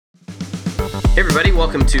Hey everybody,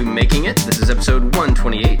 welcome to Making It. This is episode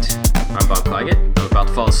 128. I'm Bob Claggett. I'm about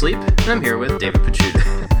to fall asleep, and I'm here with David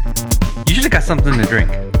Pachuta. You should have got something to drink.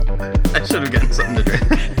 I should have gotten something to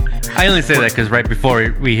drink. I only say that because right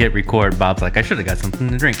before we hit record, Bob's like, I should have got something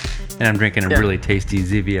to drink. And I'm drinking a really tasty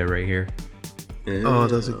Zevia right here. Oh,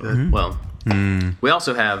 those are good. Mm-hmm. Well, we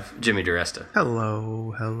also have Jimmy DiResta.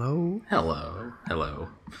 Hello. Hello.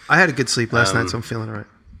 I had a good sleep last night, so I'm feeling all right.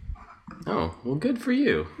 Oh, well, good for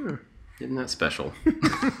you. Isn't that special?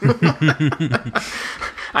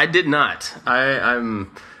 I did not.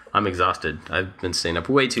 I'm exhausted. I've been staying up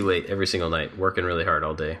way too late every single night, working really hard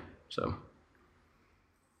all day. So,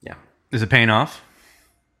 yeah. Is it paying off?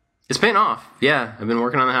 It's paying off. Yeah, I've been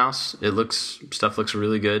working on the house. Stuff looks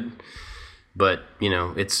really good. But, you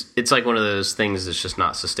know, it's like one of those things that's just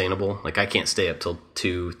not sustainable. Like, I can't stay up till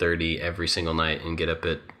 2:30 every single night and get up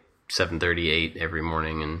at 7:38 every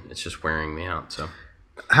morning, and it's just wearing me out. So,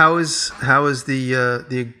 how is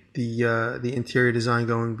the interior design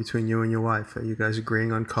going between you and your wife? Are you guys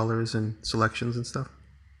agreeing on colors and selections and stuff?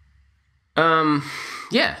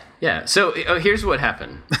 Yeah. So here's what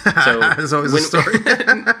happened. So there's always a story.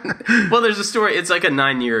 Well, there's a story. It's like a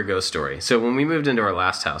 9-year ago story. So when we moved into our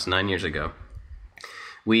last house 9 years ago,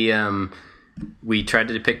 we tried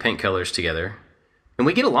to pick paint colors together, and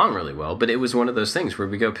we get along really well. But it was one of those things where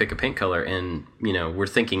we go pick a paint color, and you know we're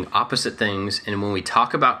thinking opposite things. And when we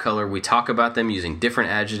talk about color, we talk about them using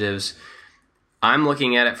different adjectives. I'm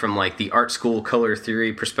looking at it from like the art school color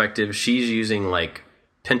theory perspective. She's using like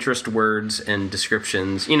Pinterest words and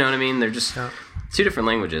descriptions, you know what I mean? They're just two different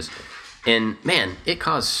languages. And man, it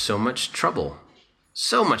caused so much trouble.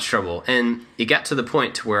 And it got to the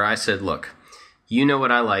point to where I said, look, you know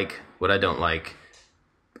what I like, what I don't like.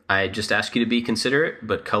 I just ask you to be considerate,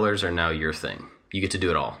 but colors are now your thing. You get to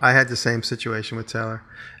do it all. I had the same situation with Taylor.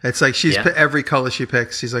 It's like every color she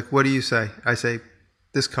picks, she's like, what do you say? I say,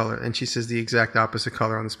 this color. And she says the exact opposite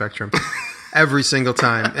color on the spectrum. Every single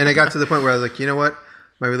time. And it got to the point where I was like, you know what?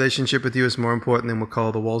 My relationship with you is more important than what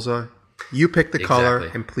color the walls are. You pick the color,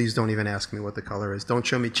 and please don't even ask me what the color is. Don't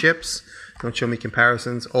show me chips. Don't show me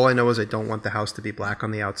comparisons. All I know is I don't want the house to be black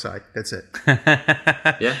on the outside. That's it.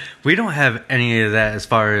 Yeah. We don't have any of that as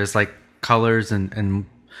far as like colors and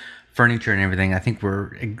furniture and everything. I think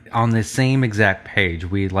we're on the same exact page.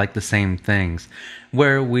 We like the same things.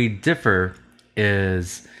 Where we differ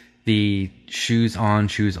is the shoes on,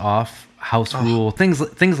 shoes off, house rule, things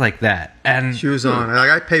like that. And shoes on.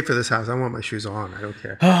 I pay for this house. I want my shoes on. I don't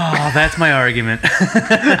care. Oh, that's my argument. I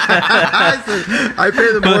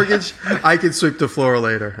pay the mortgage. I can sweep the floor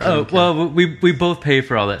later. Well, we both pay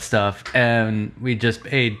for all that stuff, and we just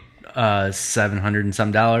paid $700 and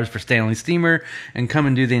some for Stanley Steamer and come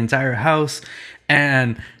and do the entire house.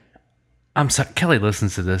 And I'm sorry, Kelly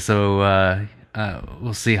listens to this, so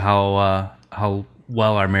we'll see how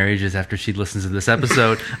well our marriage is after she listens to this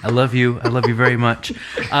episode. I love you very much.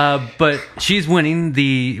 But she's winning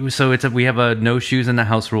we have a no shoes in the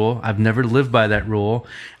house rule. I've never lived by that rule.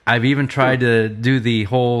 I've even tried to do the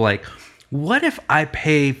whole like, what if I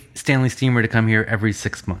pay Stanley Steamer to come here every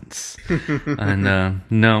 6 months? And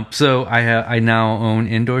no. So I now own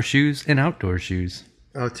indoor shoes and outdoor shoes.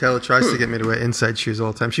 Oh, Taylor tries to get me to wear inside shoes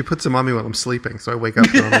all the time. She puts them on me while I'm sleeping, so I wake up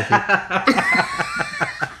to them.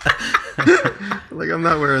 Like, I'm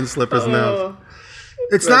not wearing slippers now.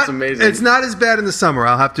 It's that's not amazing. It's not as bad in the summer,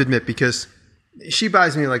 I'll have to admit, because she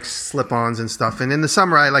buys me like slip-ons and stuff. And in the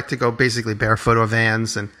summer, I like to go basically barefoot or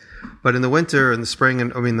Vans. But in the winter and the spring,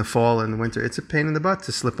 the fall and the winter, it's a pain in the butt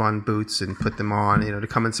to slip on boots and put them on, to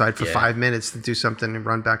come inside for 5 minutes to do something and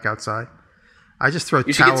run back outside. I just throw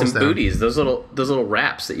towels down. You should get some booties, those little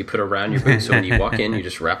wraps that you put around your boots, so when you walk in, you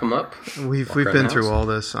just wrap them up. We've been through all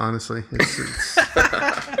this, honestly. It's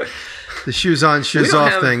the shoes on, shoes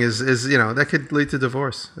off thing is that could lead to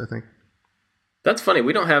divorce, I think. That's funny.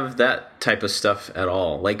 We don't have that type of stuff at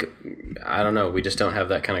all. Like, I don't know. We just don't have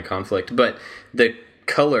that kind of conflict. But the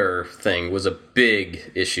color thing was a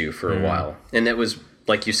big issue for a while. And it was,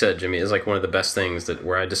 like you said, Jimmy, it was like one of the best things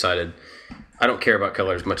where I decided I don't care about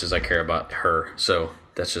color as much as I care about her. So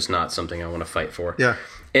that's just not something I want to fight for. Yeah.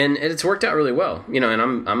 And it's worked out really well. And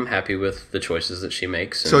I'm happy with the choices that she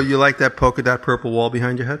makes. So you like that polka dot purple wall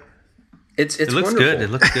behind your head? It looks wonderful. good. It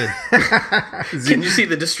looks good. Can you see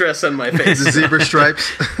the distress on my face? The zebra stripes.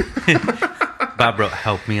 Bob wrote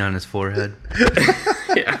 "help me" on his forehead.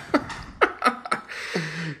 Yeah.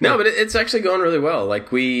 No, but it's actually going really well.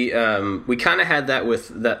 Like we kind of had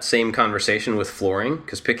that same conversation with flooring,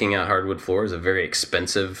 because picking out hardwood floor is a very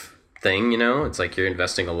expensive thing. It's like you're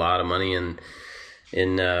investing a lot of money in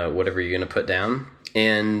whatever you're going to put down,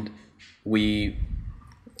 and we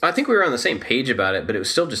I think we were on the same page about it, but it was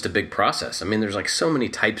still just a big process. I mean, there's like so many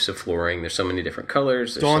types of flooring. There's so many different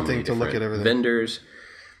colors. There's daunting so many to look at everything. Vendors,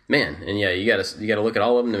 man, and yeah, you gotta look at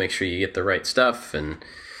all of them to make sure you get the right stuff. And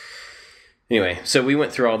anyway, so we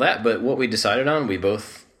went through all that, but what we decided on, we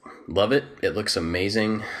both love it. It looks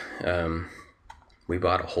amazing. We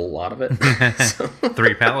bought a whole lot of it.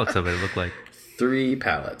 3 pallets of it looked like. 3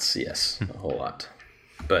 pallets, yes, a whole lot.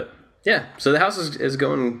 But yeah, so the house is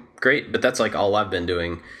going great, but that's like all I've been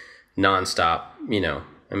doing nonstop,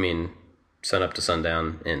 I mean, sun up to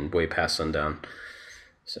sundown and way past sundown.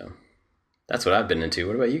 So that's what I've been into.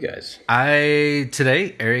 What about you guys?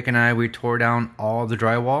 Today, Eric and I, we tore down all the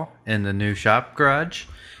drywall in the new shop garage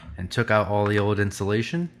and took out all the old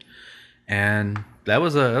insulation. And that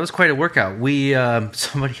was quite a workout.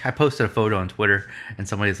 I posted a photo on Twitter and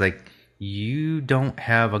somebody's like, you don't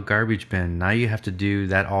have a garbage bin. Now you have to do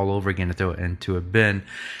that all over again to throw it into a bin.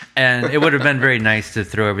 And it would have been very nice to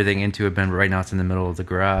throw everything into a bin, but right now it's in the middle of the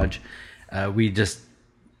garage. We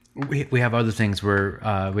have other things where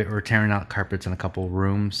we're tearing out carpets in a couple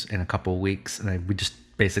rooms in a couple weeks, and we just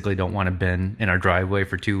basically don't want a bin in our driveway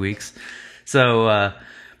for 2 weeks. So,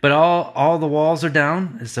 but all the walls are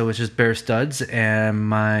down, so it's just bare studs, and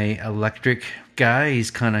my electric guy, he's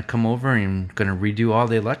kind of come over and going to redo all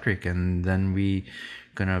the electric, and then we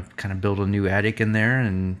going to kind of build a new attic in there.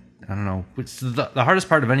 And I don't know, it's the hardest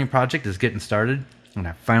part of any project is getting started, and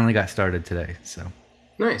I finally got started today. So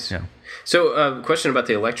nice. Yeah. So question about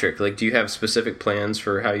the electric, like, do you have specific plans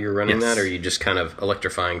for how you're running that, or are you just kind of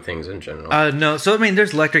electrifying things in general? No, so I mean,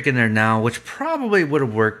 there's electric in there now, which probably would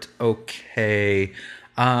have worked okay.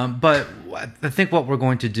 But I think what we're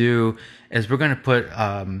going to do is we're going to put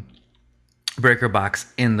breaker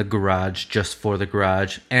box in the garage just for the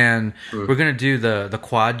garage, and we're going to do the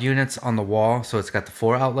quad units on the wall, so it's got the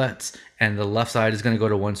 4 outlets, and the left side is going to go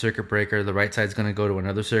to one circuit breaker, the right side is going to go to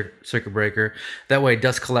another circuit breaker. That way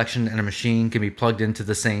dust collection and a machine can be plugged into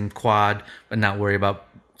the same quad but not worry about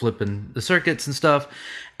flipping the circuits and stuff.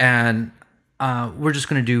 And we're just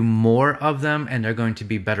going to do more of them, and they're going to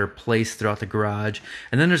be better placed throughout the garage.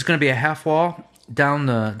 And then there's going to be a half wall down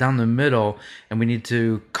the middle, and we need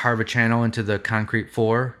to carve a channel into the concrete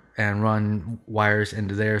floor and run wires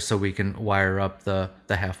into there so we can wire up the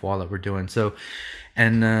half wall that we're doing. So,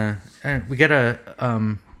 and we got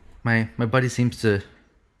my buddy seems to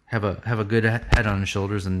have a good head on his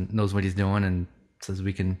shoulders and knows what he's doing, and says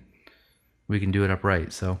we can do it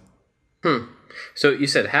upright. So. So you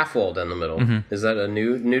said half wall down the middle. Mm-hmm. Is that a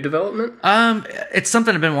new development? It's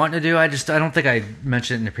something I've been wanting to do. I don't think I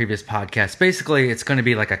mentioned it in the previous podcast. Basically, it's going to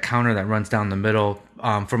be like a counter that runs down the middle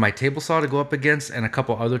for my table saw to go up against, and a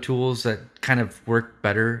couple other tools that kind of work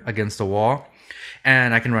better against the wall.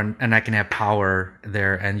 And I can have power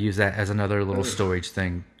there and use that as another little storage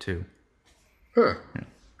thing too. Huh. Yeah.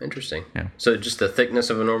 Interesting. Yeah. So just the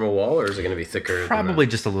thickness of a normal wall, or is it going to be thicker? Probably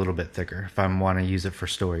just a little bit thicker if I want to use it for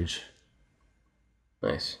storage.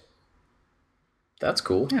 Nice. That's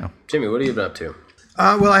cool. Yeah. Jimmy, what have you been up to?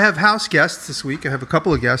 Well, I have house guests this week. I have a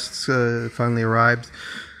couple of guests finally arrived.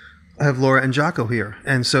 I have Laura and Jocko here.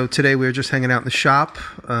 And so today we were just hanging out in the shop.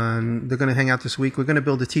 They're going to hang out this week. We're going to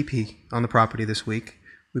build a teepee on the property this week.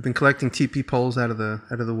 We've been collecting teepee poles out of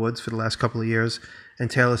the woods for the last couple of years. And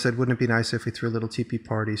Taylor said, wouldn't it be nice if we threw a little teepee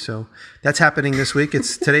party? So that's happening this week.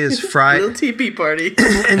 Today is Friday. Little teepee party.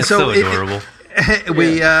 And that's so adorable.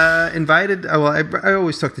 We invited, I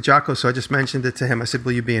always talk to Jocko, so I just mentioned it to him. I said,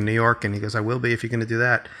 will you be in New York? And he goes, I will be if you're going to do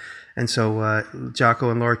that. And so Jocko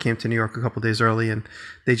and Laura came to New York a couple days early, and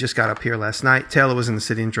they just got up here last night. Taylor was in the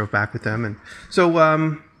city and drove back with them. And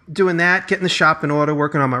so doing that, getting the shop in order,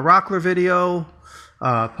 working on my Rockler video.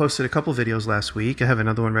 Posted a couple videos last week. I have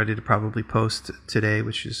another one ready to probably post today,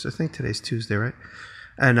 which is, I think today's Tuesday, right?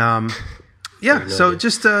 And yeah, so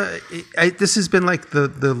just this has been like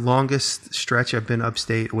the longest stretch I've been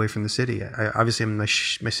upstate away from the city. Obviously, my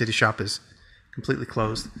city shop is completely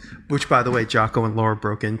closed, which, by the way, Jocko and Laura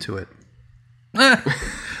broke into it.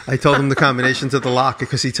 I told them the combination to the lock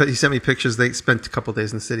because he sent me pictures. They spent a couple of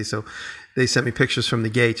days in the city, so they sent me pictures from the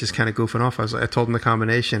gate, just kind of goofing off. I told him the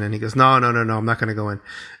combination, and he goes, "No, I'm not going to go in."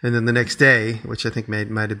 And then the next day, which I think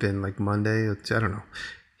might have been like Monday, I don't know.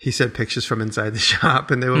 He sent pictures from inside the shop,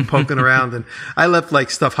 and they were poking around, and I left like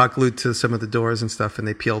stuff hot glued to some of the doors and stuff, and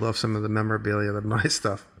they peeled off some of the memorabilia of my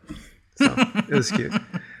stuff. So it was cute.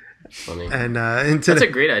 Funny. And that's a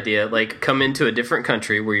great idea. Like, come into a different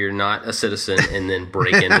country where you're not a citizen, and then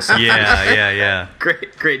break into something. Yeah.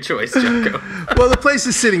 Great choice, Jocko. Well, the place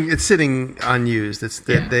is sitting unused.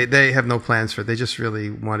 They have no plans for it. They just really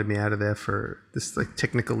wanted me out of there for this like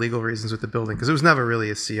technical legal reasons with the building, because it was never really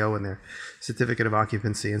a CO in there, certificate of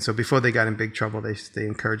occupancy. And so before they got in big trouble, they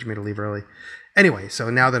encouraged me to leave early. Anyway, so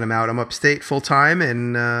now that I'm out, I'm upstate full time,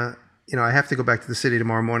 and I have to go back to the city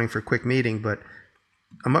tomorrow morning for a quick meeting, but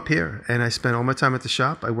I'm up here, and I spend all my time at the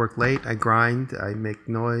shop. I work late, I grind, I make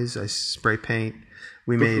noise, I spray paint.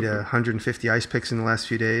 We made 150 ice picks in the last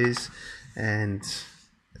few days, and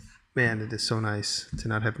man, it is so nice to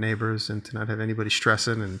not have neighbors and to not have anybody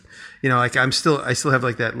stressing. And like I still have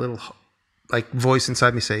like that little like voice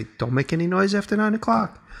inside me say, "Don't make any noise after 9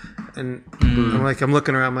 o'clock." And I'm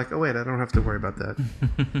looking around, I'm like, oh wait, I don't have to worry about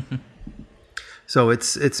that. So it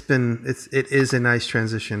is a nice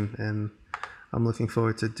transition, and I'm looking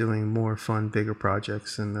forward to doing more fun, bigger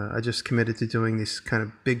projects. And I just committed to doing this kind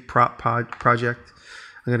of big prop project.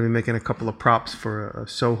 I'm going to be making a couple of props for a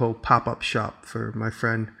Soho pop-up shop for my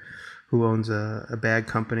friend who owns a bag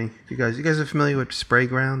company. You guys are familiar with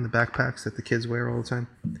Sprayground, the backpacks that the kids wear all the time?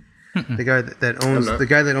 The guy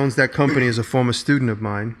that owns that company is a former student of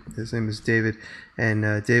mine. His name is David,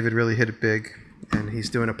 and David really hit it big. And he's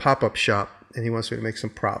doing a pop-up shop, and he wants me to make some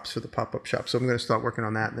props for the pop-up shop. So I'm going to start working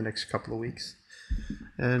on that in the next couple of weeks.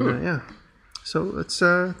 And so it's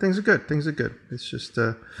things are good. Things are good. It's just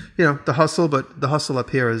the hustle, but the hustle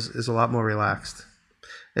up here is a lot more relaxed.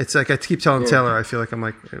 It's like I keep telling Taylor, I feel like I'm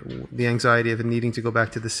like the anxiety of needing to go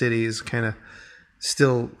back to the city is kind of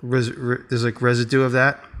still there's like residue of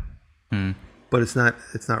that. But it's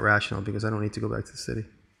not rational because I don't need to go back to the city.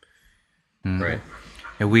 Right.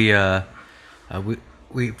 And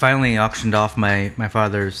we finally auctioned off my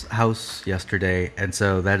father's house yesterday, and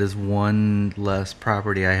so that is one less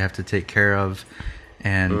property I have to take care of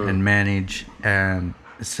and manage, and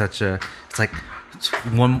it's like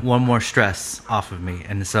one more stress off of me.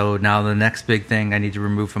 And so now the next big thing I need to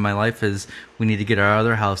remove from my life is we need to get our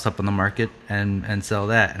other house up on the market and sell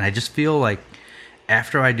that. And I just feel like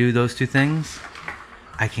after I do those two things,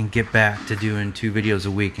 I can get back to doing 2 videos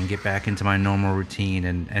a week and get back into my normal routine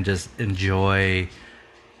and just enjoy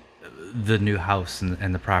the new house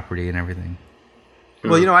and the property and everything.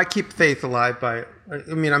 Well, I keep faith alive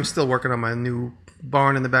I'm still working on my new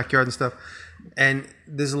barn in the backyard and stuff. And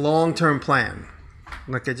there's a long-term plan.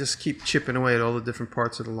 Like I just keep chipping away at all the different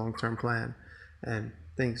parts of the long-term plan, and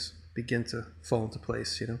things begin to fall into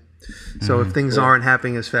place, So if things aren't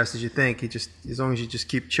happening as fast as you think, as long as you just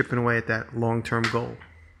keep chipping away at that long-term goal.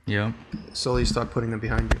 Yeah. Slowly start putting them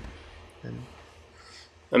behind you. And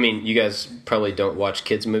I mean, you guys probably don't watch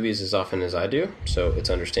kids movies as often as I do, so it's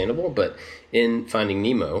understandable. But in Finding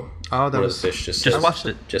Nemo, one of the fish just watched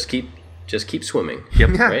it. Just keep swimming.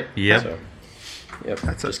 Yep. Right. Yep. So,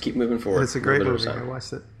 just keep moving forward. It's a great movie. I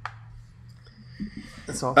watched it.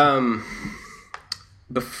 That's awesome.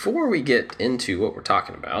 Before we get into what we're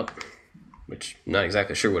talking about, which I'm not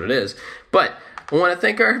exactly sure what it is, but I want to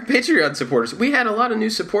thank our Patreon supporters. We had a lot of new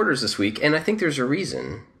supporters this week, and I think there's a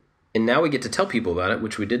reason. And now we get to tell people about it,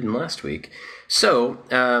 which we didn't last week. So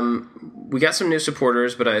we got some new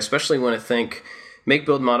supporters, but I especially want to thank Make,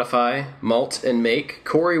 Build, Modify, Malt and Make,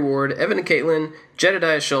 Corey Ward, Evan and Caitlin,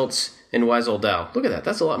 Jedediah Schultz, and Wise Old Dow. Look at that.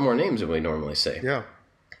 That's a lot more names than we normally say. Yeah.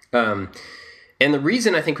 And the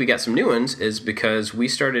reason I think we got some new ones is because we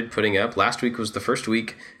started putting up, last week was the first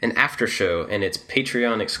week, an after show, and it's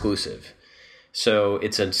Patreon exclusive. So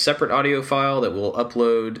it's a separate audio file that we'll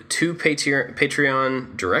upload to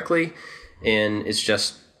Patreon directly, and it's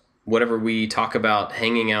just whatever we talk about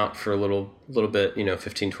hanging out for a little bit,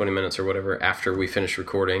 15, 20 minutes or whatever after we finish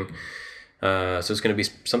recording. So it's going to be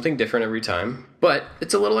something different every time, but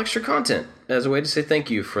it's a little extra content as a way to say thank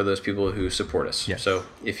you for those people who support us. Yes. So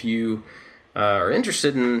if you are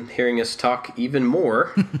interested in hearing us talk even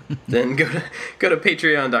more, then go to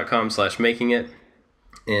patreon.com/makingit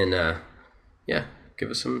and give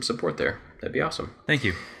us some support there. That'd be awesome. Thank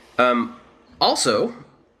you. Also,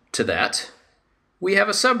 to that, we have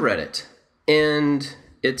a subreddit, and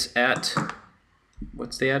it's at,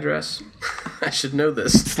 what's the address? I should know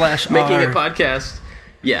this. /r. Making It Podcast.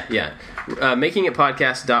 Yeah.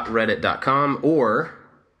 makingitpodcast.reddit.com or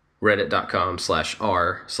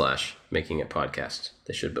reddit.com/r/makingitpodcast.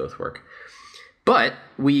 They should both work. But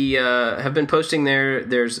we have been posting there.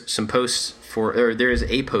 There's some posts there is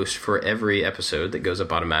a post for every episode that goes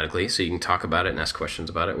up automatically, so you can talk about it and ask questions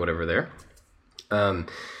about it, whatever there. And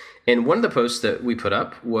one of the posts that we put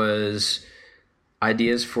up was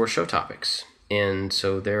ideas for show topics. And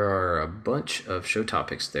so there are a bunch of show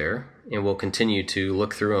topics there, and we'll continue to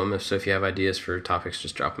look through them. So if you have ideas for topics,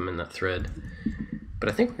 just drop them in that thread. But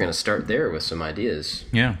I think we're going to start there with some ideas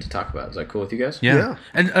to talk about. Is that cool with you guys? Yeah.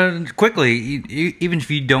 And quickly, even if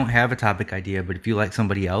you don't have a topic idea, but if you like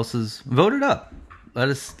somebody else's, vote it up. Let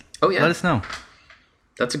us know.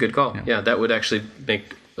 That's a good call. Yeah, that would actually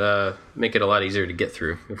make it a lot easier to get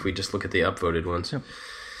through if we just look at the upvoted ones. Yep.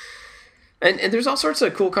 And there's all sorts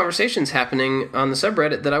of cool conversations happening on the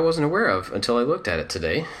subreddit that I wasn't aware of until I looked at it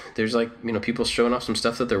today. There's people showing off some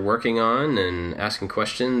stuff that they're working on and asking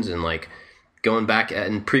questions and going back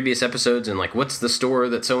in previous episodes and what's the store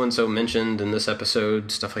that so-and-so mentioned in this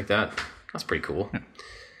episode, stuff like that. That's pretty cool.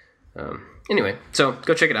 Yeah. Anyway, so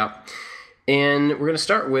go check it out. And we're going to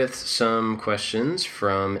start with some questions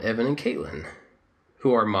from Evan and Caitlin,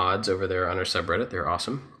 who are mods over there on our subreddit. They're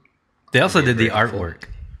awesome. They also did the artwork.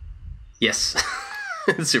 Yes.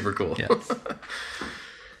 It's super cool. Yes.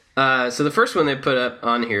 So the first one they put up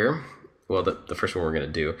on here, well, the first one we're going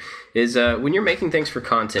to do, is when you're making things for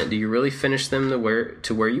content, do you really finish them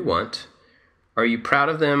to where you want? Are you proud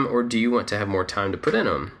of them, or do you want to have more time to put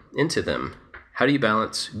into them? How do you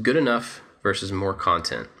balance good enough versus more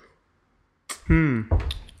content?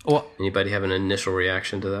 Well, anybody have an initial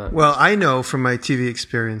reaction to that? Well, I know from my TV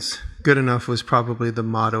experience, good enough was probably the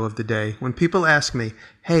motto of the day. When people ask me,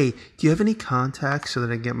 hey, do you have any contacts so that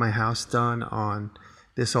I can get my house done on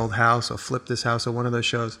this old house or flip this house or one of those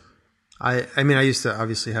shows? I mean, I used to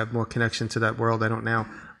obviously have more connection to that world. I don't now.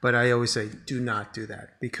 But I always say, do not do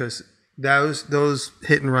that, because those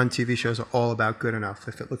hit and run TV shows are all about good enough.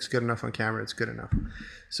 If it looks good enough on camera, it's good enough.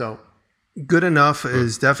 So good enough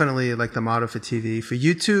is definitely the motto for TV. For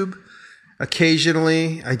YouTube,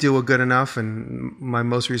 occasionally I do a good enough, and my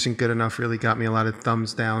most recent good enough really got me a lot of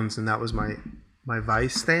thumbs downs, and that was my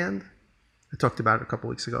Vice stand. I talked about it a couple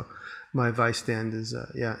weeks ago. My Vice stand is,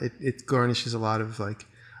 it garnishes a lot of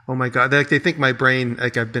oh my God, they think my brain,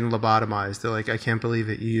 I've been lobotomized. They're I can't believe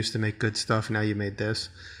it. You used to make good stuff. Now you made this.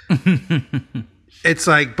 It's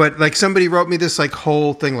but somebody wrote me this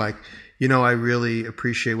whole thing I really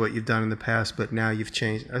appreciate what you've done in the past, but now you've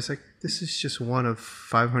changed. I was this is just one of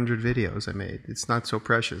 500 videos I made. It's not so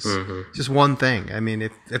precious. Mm-hmm. Just one thing. I mean,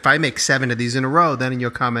 if I make 7 of these in a row, then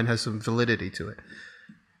your comment has some validity to it.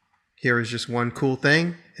 Here is just one cool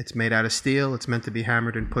thing. It's made out of steel. It's meant to be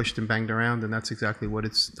hammered and pushed and banged around, and that's exactly what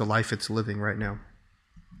the life it's living right now.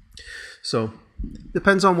 So,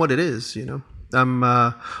 depends on what it is, I'm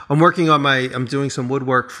working on I'm doing some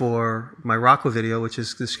woodwork for my Rockwell video, which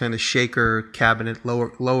is this kind of shaker cabinet,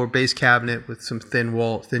 lower base cabinet with some thin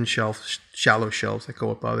shallow shelves that go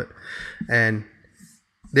above it. And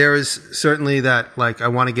there is certainly that, I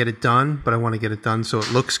want to get it done, but I want to get it done so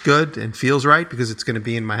it looks good and feels right, because it's going to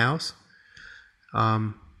be in my house.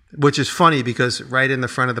 Which is funny, because right in the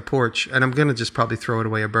front of the porch, and I'm going to just probably throw it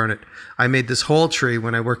away or burn it, I made this hole tree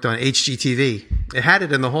when I worked on HGTV. It had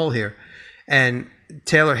it in the hole here. And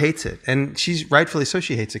Taylor hates it. And she's rightfully so,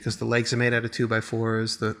 she hates it, because the legs are made out of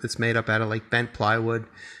 2x4s. It's made up out of bent plywood.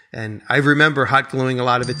 And I remember hot gluing a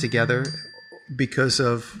lot of it together, because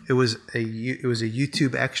it was a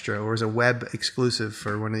YouTube extra, or it was a web exclusive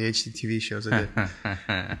for one of the HGTV shows I did.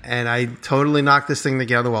 And I totally knocked this thing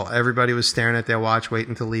together while everybody was staring at their watch,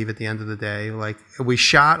 waiting to leave at the end of the day. We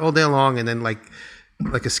shot all day long, and then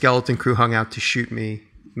a skeleton crew hung out to shoot me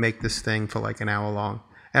make this thing for an hour long.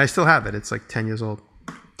 And I still have it. It's 10 years old.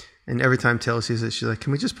 And every time Taylor sees it, she's like,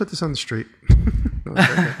 can we just put this on the street?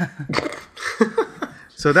 Okay.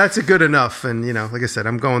 So that's a good enough. And, like I said,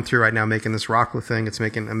 I'm going through right now making this Rockwell thing.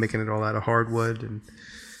 I'm making it all out of hardwood.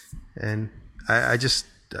 And I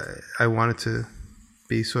want it to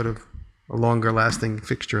be sort of a longer lasting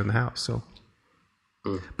fixture in the house. So,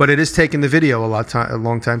 But it is taking the video a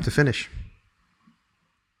long time to finish.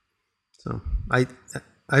 So I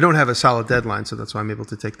don't have a solid deadline, so that's why I'm able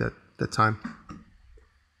to take that time.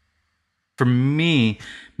 For me,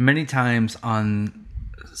 many times on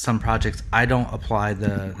some projects, I don't apply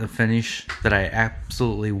the finish that I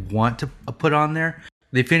absolutely want to put on there.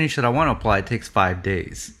 The finish that I want to apply takes 5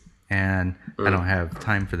 days, and I don't have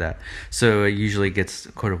time for that. So it usually gets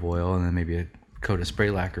a coat of oil and then maybe a coat of spray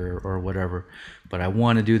lacquer or whatever. But I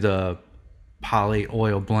want to do the poly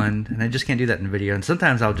oil blend, and I just can't do that in video. And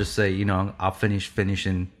sometimes I'll just say, I'll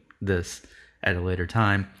finishing this at a later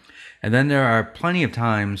time. And then there are plenty of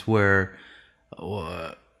times where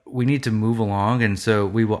we need to move along, and so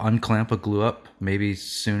we will unclamp a glue up maybe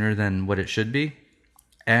sooner than what it should be.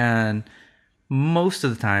 And most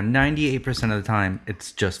of the time, 98% of the time,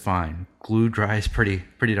 it's just fine. Glue dries pretty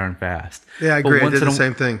darn fast. Yeah, I agree. I did the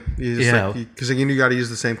same thing. Because you got to use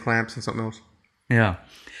the same clamps and something else. Yeah.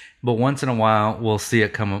 But once in a while, we'll see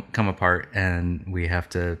it come apart, and we have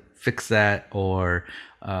to fix that, or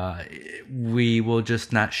we will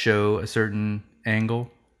just not show a certain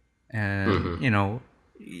angle. And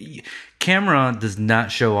camera does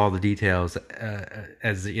not show all the details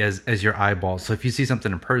as your eyeball. So if you see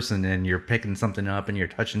something in person and you're picking something up and you're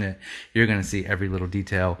touching it, you're going to see every little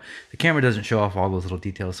detail. The camera doesn't show off all those little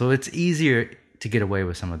details, so it's easier to get away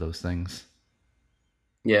with some of those things.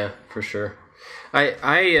 Yeah, for sure.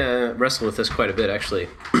 I wrestle with this quite a bit, actually.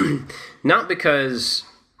 Not because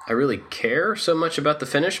I really care so much about the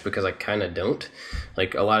finish, because I kind of don't.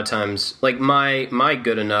 Like, a lot of times, like, my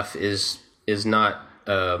good enough is not,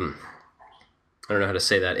 I don't know how to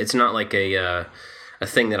say that. It's not like a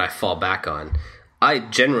thing that I fall back on. I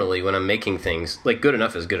generally, when I'm making things, like, good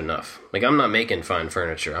enough is good enough. Like, I'm not making fine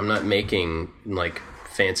furniture. I'm not making, like,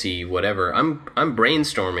 fancy whatever. I'm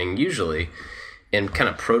brainstorming, usually, and kind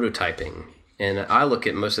of prototyping. And I look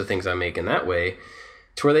at most of the things I make in that way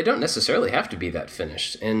to where they don't necessarily have to be that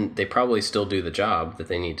finished, and they probably still do the job that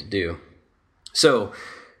they need to do. So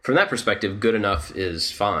from that perspective, good enough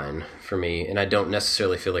is fine for me, and I don't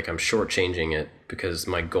necessarily feel like I'm shortchanging it because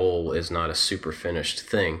my goal is not a super finished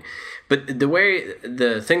thing. But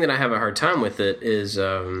the thing that I have a hard time with it is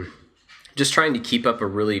just trying to keep up a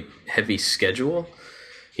really heavy schedule,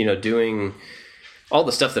 doing all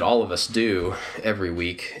the stuff that all of us do every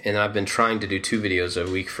week. And I've been trying to do 2 videos a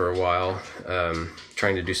week for a while,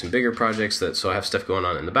 trying to do some bigger projects so I have stuff going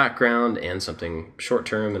on in the background and something short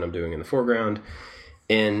term that I'm doing in the foreground.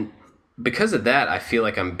 And because of that, I feel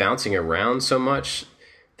like I'm bouncing around so much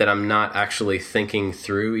that I'm not actually thinking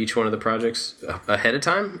through each one of the projects ahead of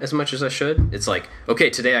time as much as I should. It's like, okay,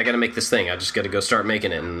 today I got to make this thing. I just got to go start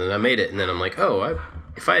making it. And then I made it. And then I'm like,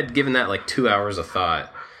 if I had given that like 2 hours of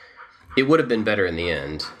thought, it would have been better in the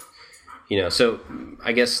end. So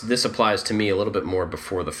I guess this applies to me a little bit more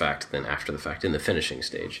before the fact than after the fact in the finishing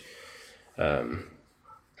stage.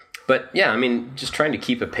 But yeah, I mean, just trying to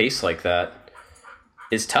keep a pace like that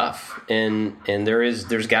is tough, and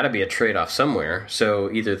there's got to be a trade-off somewhere.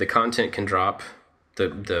 So either the content can drop,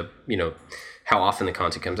 the how often the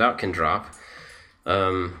content comes out can drop,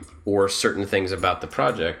 or certain things about the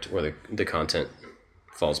project or the content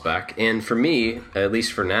falls back. And for me, at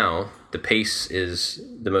least for now, the pace is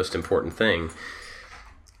the most important thing.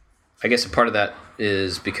 I guess a part of that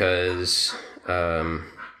is because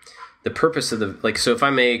the purpose of so if I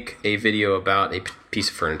make a video about a piece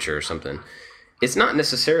of furniture or something, it's not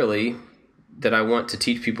necessarily that I want to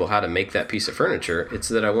teach people how to make that piece of furniture. It's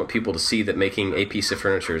that I want people to see that making a piece of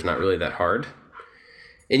furniture is not really that hard.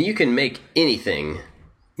 And you can make anything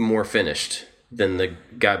more finished than the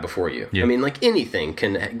guy before you. Yeah. I mean, like, anything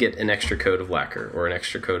can get an extra coat of lacquer or an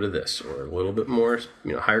extra coat of this or a little bit more,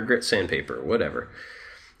 higher grit sandpaper or whatever.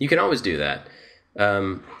 You can always do that.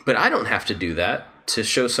 But I don't have to do that to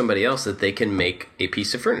show somebody else that they can make a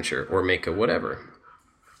piece of furniture or make a whatever.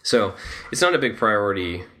 So it's not a big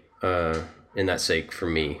priority in that sake for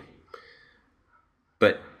me.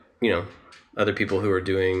 But, other people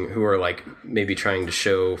who are like maybe trying to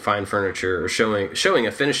show fine furniture or showing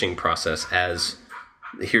a finishing process as,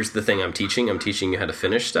 here's the thing I'm teaching you how to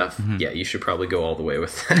finish stuff. Mm-hmm. Yeah, you should probably go all the way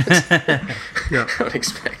with that. Yeah. I would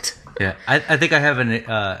expect. Yeah, I think I have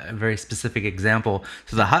a very specific example.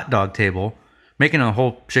 So the hot dog table, making a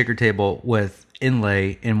whole shaker table with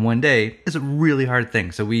inlay in one day is a really hard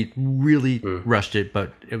thing. So we really rushed it,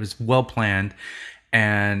 but it was well planned.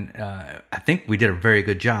 And I think we did a very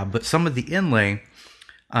good job. But some of the inlay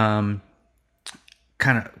kind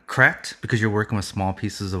of cracked because you're working with small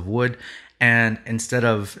pieces of wood. And instead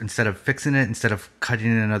of fixing it, instead of cutting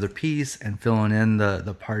in another piece and filling in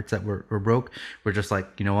the parts that were broke, we're just like,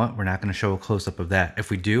 you know what? We're not going to show a close-up of that. If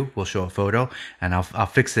we do, we'll show a photo, and I'll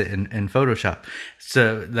fix it in Photoshop.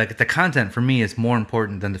 So like the content for me is more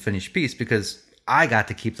important than the finished piece because I got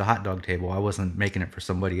to keep the hot dog table. I wasn't making it for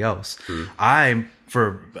somebody else.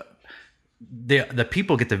 The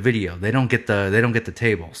people get the video. They don't get the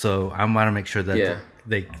table. So I want to make sure that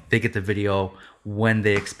they get the video when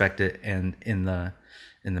they expect it and in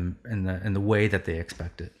the way that they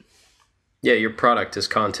expect it. Yeah, your product is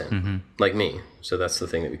content, like me. So that's the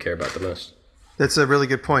thing that we care about the most. That's a really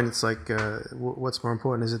good point. It's like, what's more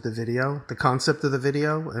important? Is it the video, the concept of the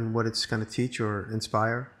video, and what it's going to teach or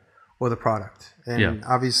inspire, or the product? And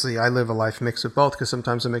obviously, I live a life mix of both because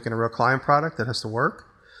sometimes I'm making a real client product that has to work.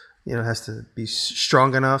 It has to be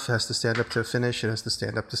strong enough, it has to stand up to a finish, it has to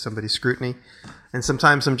stand up to somebody's scrutiny. And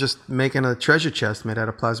sometimes I'm just making a treasure chest made out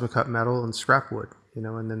of plasma cut metal and scrap wood,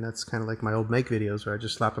 and then that's kind of like my old make videos where I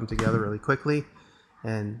just slap them together really quickly.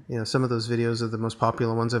 And, some of those videos are the most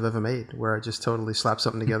popular ones I've ever made, where I just totally slap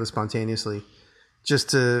something together spontaneously just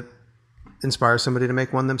to inspire somebody to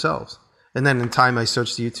make one themselves. And then in time, I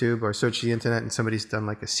searched YouTube or searched the internet, and somebody's done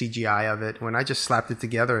like a CGI of it. When I just slapped it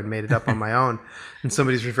together and made it up on my own, and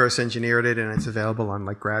somebody's reverse engineered it, and it's available on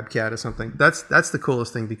like GrabCAD or something. That's the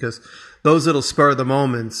coolest thing, because those little spur of the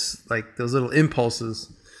moments, like those little impulses,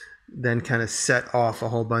 then kind of set off a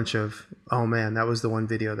whole bunch of, oh man, that was the one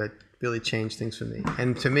video that really changed things for me.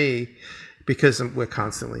 And to me, because we're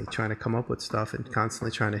constantly trying to come up with stuff and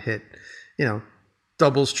constantly trying to hit,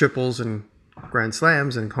 doubles, triples, and grand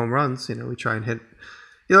slams and home runs, we try and hit,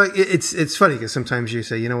 it's funny because sometimes you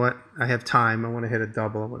say, you know what, I have time, I want to hit a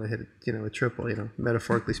double, I want to hit a triple,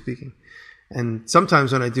 metaphorically speaking. And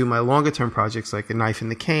sometimes when I do my longer term projects, like a knife in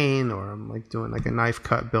the cane, or I'm like doing like a knife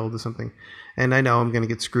cut build or something, and I know I'm going to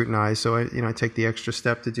get scrutinized, so I take the extra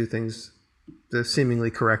step to do things the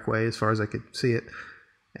seemingly correct way as far as I could see it.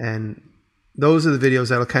 And those are the videos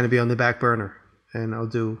that'll kind of be on the back burner, and I'll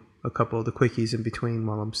do a couple of the quickies in between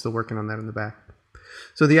while I'm still working on that in the back.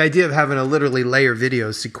 So the idea of having to literally layer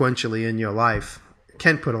videos sequentially in your life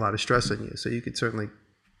can put a lot of stress on you. So you could certainly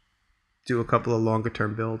do a couple of longer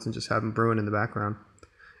term builds and just have them brewing in the background.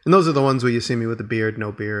 And those are the ones where you see me with a beard,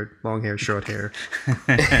 no beard, long hair, short hair,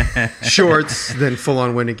 shorts, then full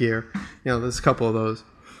on winter gear. There's a couple of those.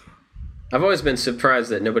 I've always been surprised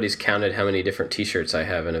that nobody's counted how many different T-shirts I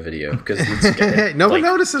have in a video, because no one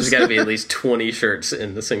notices. There's got to be at least 20 shirts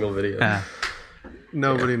in the single video.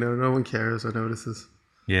 Nobody knows. No one cares or notices.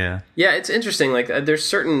 Yeah. Yeah, it's interesting. Like, there's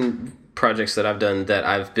certain projects that I've done that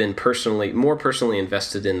I've been more personally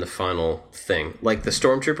invested in the final thing. Like the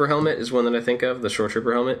Stormtrooper helmet is one that I think of, the Shore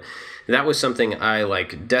Trooper helmet. That was something I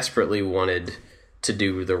desperately wanted to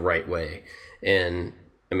do the right way. And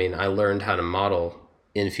I mean, I learned how to model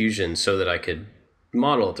in Fusion so that I could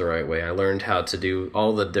model it the right way. I learned how to do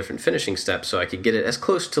all the different finishing steps so I could get it as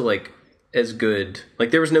close to as good.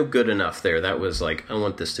 There was no good enough there. That was I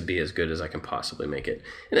want this to be as good as I can possibly make it.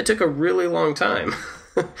 And it took a really long time,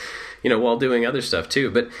 while doing other stuff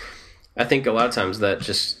too. But I think a lot of times that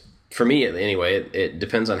just, for me anyway, it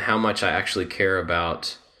depends on how much I actually care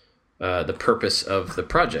about the purpose of the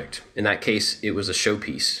project. In that case, it was a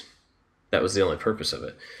showpiece. That was the only purpose of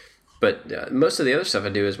it. But most of the other stuff I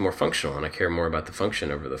do is more functional, and I care more about the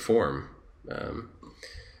function over the form.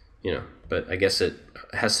 But I guess it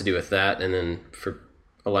has to do with that, and then for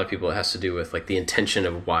a lot of people, it has to do with the intention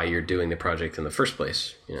of why you're doing the project in the first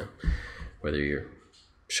place. Whether you're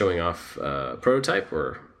showing off a prototype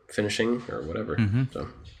or finishing or whatever. Mm-hmm. So,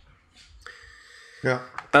 yeah.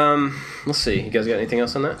 Let's see. You guys got anything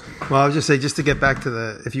else on that? Well, I was just say, just to get back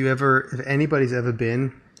to if anybody's ever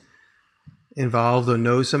been involved or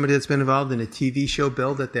knows somebody that's been involved in a TV show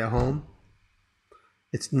build at their home,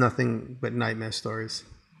 it's nothing but nightmare stories.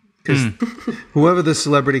 Because whoever the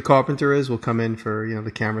celebrity carpenter is will come in for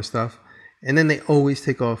the camera stuff, and then they always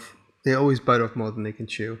bite off more than they can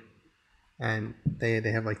chew, and they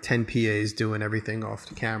have 10 PAs doing everything off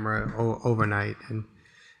the camera overnight, and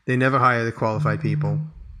they never hire the qualified people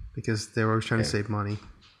because they're always trying to save money.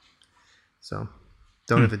 So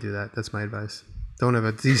don't ever do that. That's my advice. Don't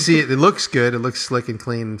ever. You see it looks good, it looks slick and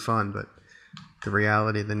clean and fun, but the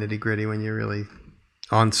reality, the nitty gritty, when you're really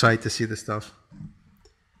on site to see the stuff,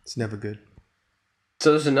 it's never good.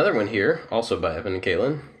 So there's another one here, also by Evan and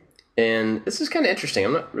Caitlin. And this is kind of interesting.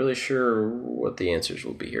 I'm not really sure what the answers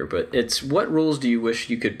will be here, but it's, what rules do you wish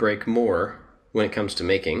you could break more when it comes to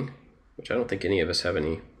making? Which I don't think any of us have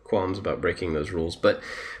any qualms about breaking those rules. But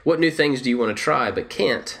what new things do you want to try but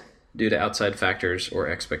can't due to outside factors or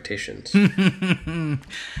expectations?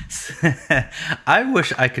 I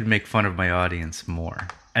wish I could make fun of my audience more.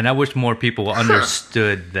 And I wish more people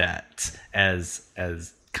understood that as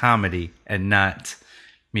comedy and not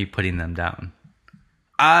me putting them down.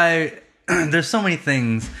 There's so many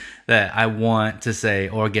things that I want to say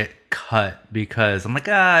or get cut because I'm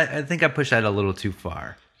I think I pushed that a little too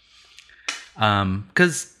far.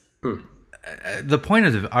 Because the point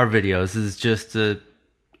of our videos is just to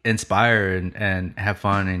inspire and have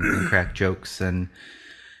fun and crack jokes and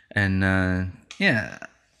yeah,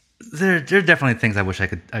 there are definitely things I wish I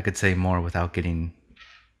could say more without getting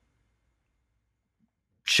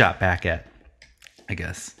shot back at, I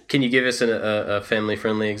guess. Can you give us a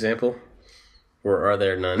family-friendly example? Or are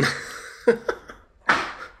there none?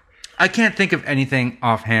 I can't think of anything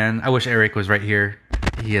offhand. I wish Eric was right here.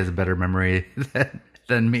 He has a better memory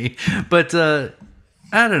than me. But I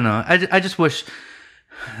don't know. I just wish...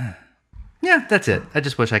 Yeah, that's it. I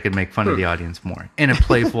just wish I could make fun of the audience more. In a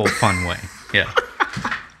playful, fun way. Yeah.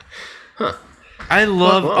 Huh. I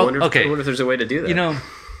love... I wonder if there's a way to do that.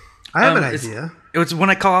 I have an idea. It's when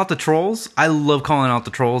I call out the trolls. I love calling out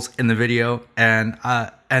the trolls in the video, and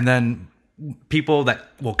then people that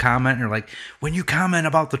will comment and are like, when you comment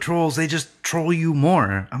about the trolls, they just troll you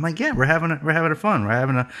more. I'm like, yeah, we're having a fun. We're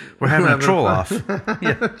having a troll off.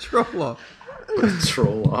 Yeah, troll off.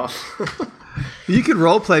 Troll off. You could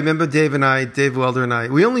role play. Remember Dave Welder and I,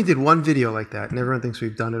 we only did one video like that, and everyone thinks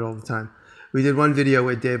we've done it all the time. We did one video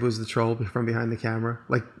where Dave was the troll from behind the camera,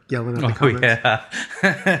 like yelling at the comments. Yeah.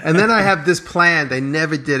 And then I have this plan. They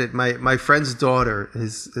never did it. My friend's daughter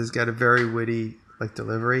has got a very witty like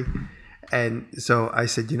delivery. And so I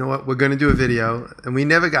said, you know what? We're going to do a video. And we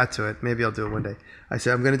never got to it. Maybe I'll do it one day. I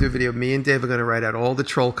said, I'm going to do a video. Me and Dave are going to write out all the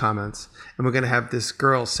troll comments. And we're going to have this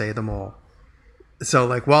girl say them all. So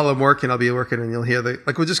like while I'm working, I'll be working and you'll hear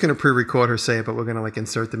like we're just going to pre-record her say it, but we're going to like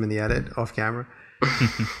insert them in the edit off camera.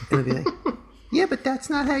 And it'll be like, yeah, but that's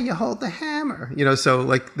not how you hold the hammer. You know, so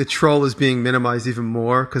like the troll is being minimized even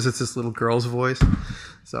more because it's this little girl's voice.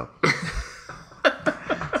 So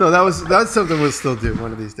that's something we'll still do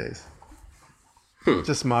one of these days.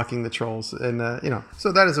 Just mocking the trolls. And,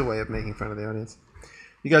 so that is a way of making fun of the audience.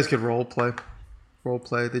 You guys could role play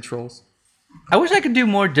the trolls. I wish I could do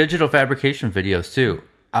more digital fabrication videos too.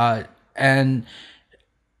 And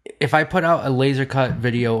if I put out a laser cut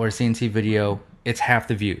video or CNC video, it's half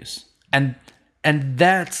the views. And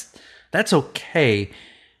that's okay.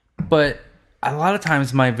 But a lot of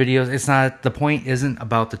times my videos, the point isn't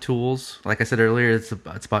about the tools. Like I said earlier, it's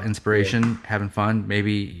about inspiration, having fun.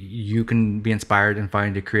 Maybe you can be inspired and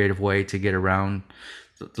find a creative way to get around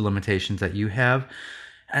the limitations that you have.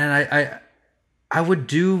 And I would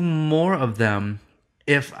do more of them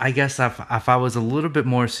if I was a little bit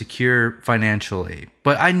more secure financially.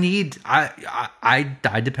 But I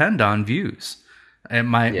depend on views. And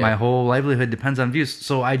my whole livelihood depends on views,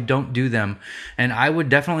 so I don't do them. And I would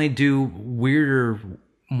definitely do weirder,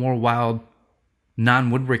 more wild,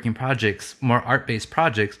 non-woodworking projects, more art-based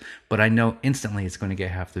projects, but I know instantly it's going to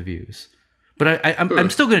get half the views. But I'm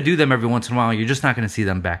still going to do them every once in a while. You're just not going to see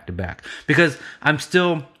them back to back. Because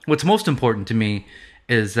what's most important to me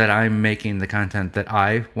is that I'm making the content that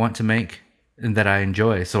I want to make and that I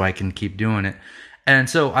enjoy, so I can keep doing it. And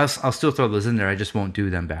so I'll still throw those in there. I just won't do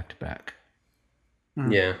them back to back.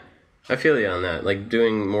 Yeah, I feel you on that. Like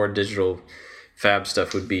doing more digital fab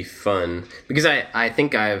stuff would be fun because I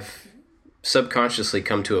think I've subconsciously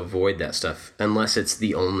come to avoid that stuff unless it's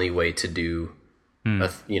the only way to do,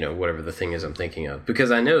 whatever the thing is I'm thinking of.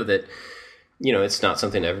 Because I know that, it's not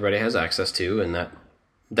something everybody has access to, and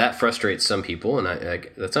that frustrates some people, and I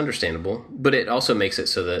that's understandable. But it also makes it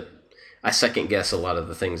so that I second guess a lot of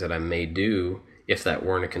the things that I may do if that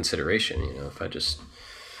weren't a consideration. If I just.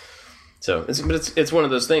 So it's one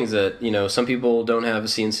of those things that, some people don't have a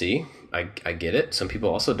CNC. I get it. Some people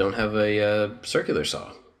also don't have a circular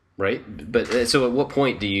saw, right? But so at what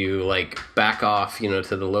point do you back off, to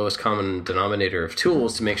the lowest common denominator of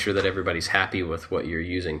tools to make sure that everybody's happy with what you're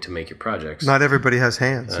using to make your projects? Not everybody has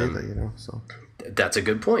hands either, so. That's a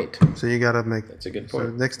good point. So you got to make. That's a good point.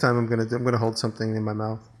 So next time I'm gonna hold something in my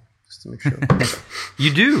mouth just to make sure.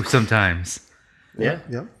 You do sometimes. Yeah.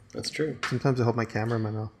 Yep. That's true. Sometimes I hold my camera in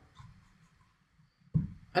my mouth.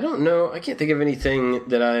 I don't know. I can't think of anything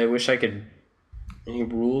that I wish I could... Any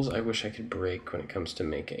rules I wish I could break when it comes to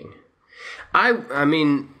making. I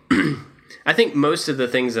mean, I think most of the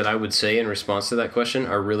things that I would say in response to that question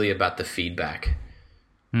are really about the feedback.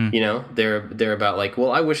 They're about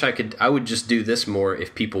I wish I would just do this more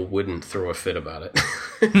if people wouldn't throw a fit about it.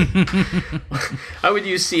 I would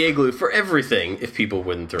use CA glue for everything if people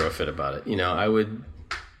wouldn't throw a fit about it. I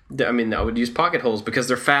would use pocket holes because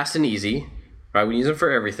they're fast and easy. I would use them for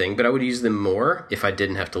everything, but I would use them more if I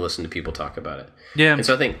didn't have to listen to people talk about it. Yeah. And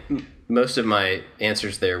so I think most of my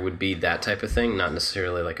answers there would be that type of thing, not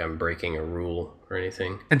necessarily like I'm breaking a rule or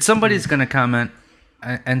anything. And somebody's going to comment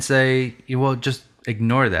and say, well, just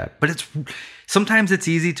ignore that. But sometimes it's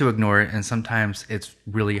easy to ignore it, and sometimes it's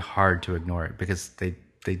really hard to ignore it because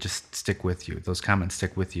they just stick with you. Those comments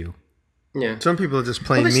stick with you. Yeah. Some people are just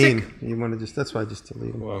plain mean. You want to that's why I just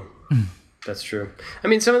delete them. Well, that's true. I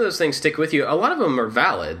mean, some of those things stick with you. A lot of them are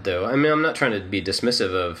valid, though. I mean, I'm not trying to be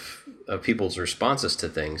dismissive of people's responses to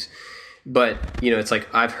things. But, it's like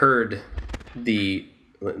I've heard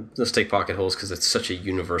let's take pocket holes because it's such a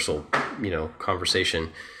universal,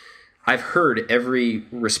 conversation. I've heard every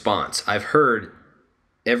response. I've heard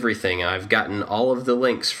everything. I've gotten all of the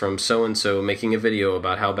links from so-and-so making a video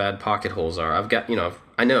about how bad pocket holes are. I've got,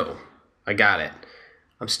 I know. I got it.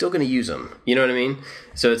 I'm still going to use them. You know what I mean?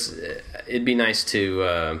 So it'd be nice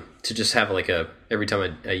to just have every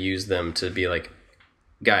time I use them to be like,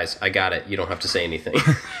 guys, I got it. You don't have to say anything.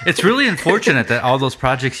 It's really unfortunate that all those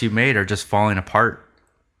projects you made are just falling apart.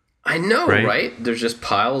 I know, Right? right? There's just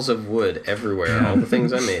piles of wood everywhere. All the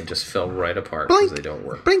things I made just fell right apart because they don't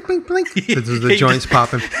work. Blink, blink, blink. This is the joints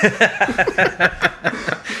popping.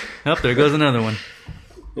 Oh, there goes another one.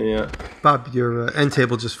 Yeah, Bob, your end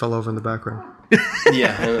table just fell over in the background.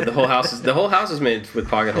 yeah. And the whole house is made with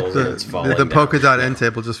pocket holes, and it's falling. The down. polka dot end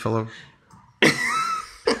table just fell over.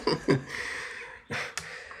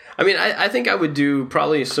 I mean, I think I would do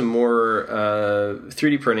probably some more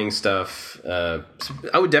 3D printing stuff. I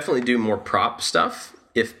would definitely do more prop stuff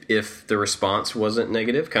if the response wasn't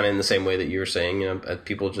negative, kind of in the same way that you were saying. You know,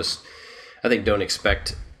 people just, I think, don't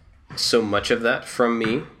expect so much of that from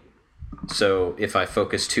me. So if I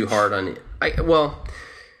focus too hard on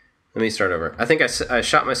let me start over. I think I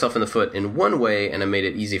shot myself in the foot in one way, and I made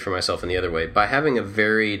it easy for myself in the other way. By having a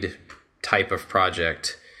varied type of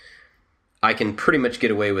project, I can pretty much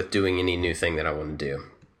get away with doing any new thing that I want to do,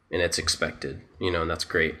 and it's expected, and that's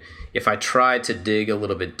great. If I try to dig a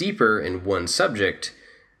little bit deeper in one subject,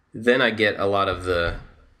 then I get a lot of the,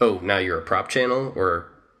 oh, now you're a prop channel, or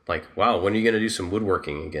like, wow, when are you going to do some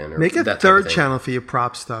woodworking again? Or Make a that type of third thing. channel for your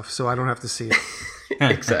prop stuff so I don't have to see it.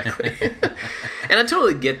 Exactly. And I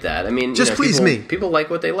totally get that. I mean, Just please me. People like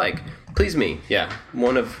what they like. Please me. Yeah.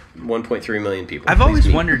 One of 1.3 million people. I've Please always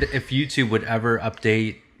me. wondered if YouTube would ever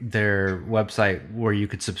update their website where you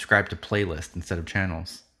could subscribe to playlists instead of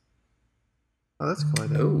channels. Oh, that's a cool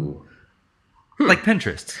idea. Oh. Like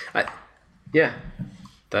Pinterest. Yeah.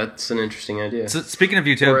 That's an interesting idea. So speaking of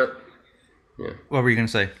YouTube, Or, yeah. what were you going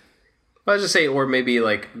to say? I was just saying, or maybe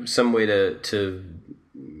like some way to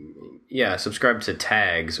subscribe to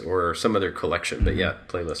tags or some other collection. But yeah,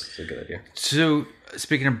 playlist is a good idea. So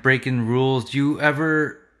speaking of breaking rules, do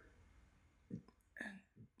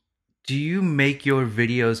you make your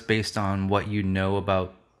videos based on what you know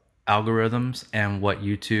about algorithms and what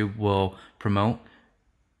YouTube will promote?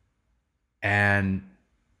 And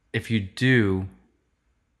if you do,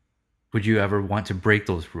 would you ever want to break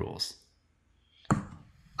those rules?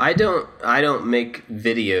 I don't make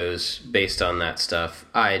videos based on that stuff.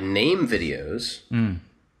 I name videos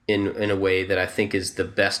in a way that I think is the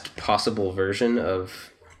best possible version of.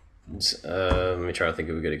 Let me try to think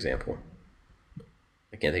of a good example.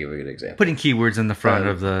 I can't think of a good example. Putting keywords in the front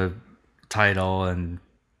of the title and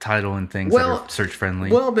things that are search friendly.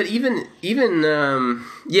 Well, but even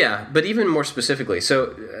but even more specifically.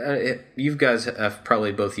 So you guys have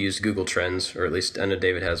probably both used Google Trends, or at least I know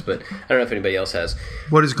David has, but I don't know if anybody else has.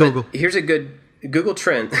 What is Google? But here's a good Google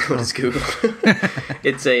Trend. What is Google?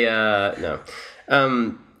 It's a no.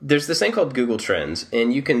 There's this thing called Google Trends,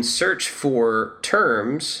 and you can search for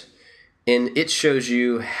terms, and it shows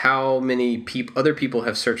you how many other people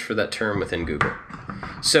have searched for that term within Google.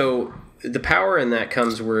 So the power in that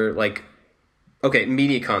comes where, like, okay,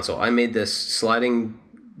 media console. I made this sliding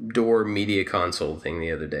door media console thing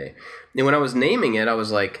the other day. And when I was naming it, I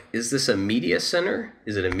was like, is this a media center?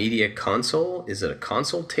 Is it a media console? Is it a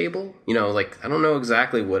console table? Like, I don't know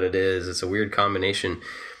exactly what it is. It's a weird combination.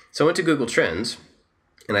 So I went to Google Trends,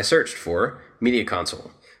 and I searched for media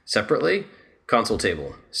console. Separately, console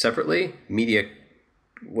table. Separately, media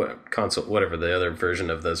console, whatever the other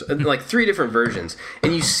version of those, like 3 different versions.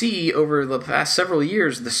 And you see over the past several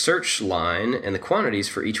years the search line and the quantities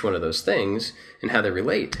for each one of those things and how they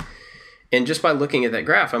relate. And just by looking at that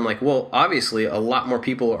graph, I'm like, well, obviously a lot more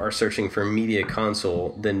people are searching for media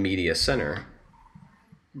console than media center,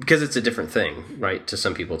 because it's a different thing, right? To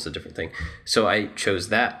some people it's a different thing. So I chose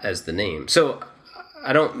that as the name. So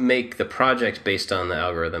I don't make the project based on the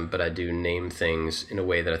algorithm, but I do name things in a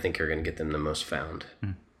way that I think are going to get them the most found.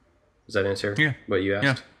 Does that answer what you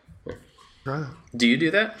asked? Try that. Do you do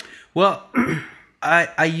that? Well,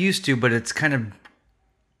 I used to, but it's kind of...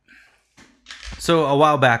 So a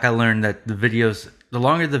while back I learned that the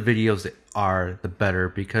longer the videos are, the better,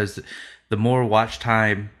 because the more watch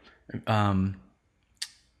time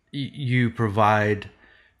you provide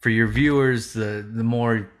for your viewers, the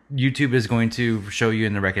more YouTube is going to show you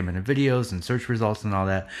in the recommended videos and search results and all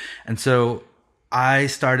that. And so I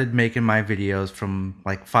started making my videos from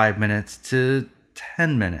like 5 minutes to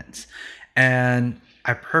 10 minutes. And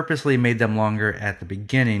I purposely made them longer at the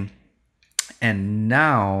beginning. And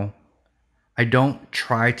now I don't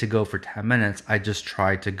try to go for 10 minutes. I just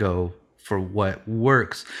try to go for what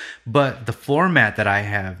works. But the format that I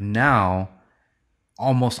have now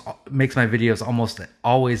almost makes my videos almost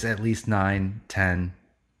always at least 9, 10,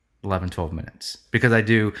 11, 12 minutes, because I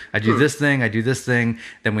do this thing,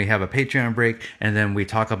 then we have a Patreon break, and then we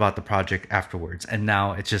talk about the project afterwards. And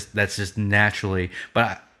now that's just naturally,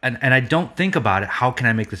 but I don't think about it. How can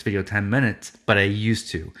I make this video 10 minutes? But I used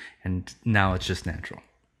to, and now it's just natural.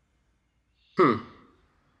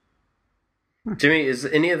 Jimmy, is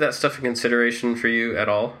any of that stuff a consideration for you at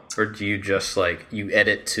all, or do you just like you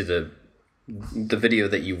edit to the video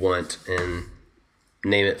that you want and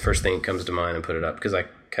name it first thing that comes to mind and put it up? Because I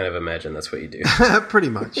kind of imagine that's what you do. Pretty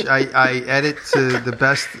much. I edit to the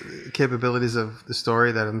best capabilities of the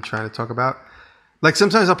story that I'm trying to talk about. Like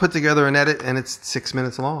sometimes I'll put together an edit and it's 6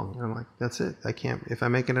 minutes long. And I'm like, that's it. I can't. If I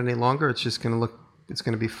make it any longer, it's just going to look. It's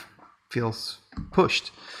going to be feels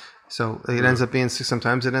pushed. So it ends up being.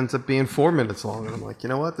 Sometimes it ends up being 4 minutes long, and I'm like, you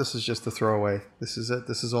know what? This is just a throwaway. This is it.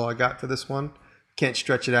 This is all I got for this one. Can't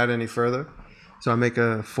stretch it out any further. So I make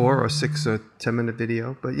a 4 or 6 or 10 minute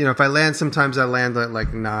video. But you know, if I land, sometimes I land at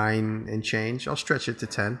like 9 and change. I'll stretch it to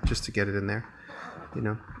 10 just to get it in there. You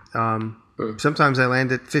know. Sometimes I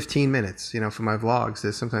land at 15 minutes, you know, for my vlogs.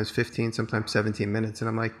 There's sometimes 15, sometimes 17 minutes. And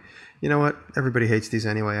I'm like, you know what? Everybody hates these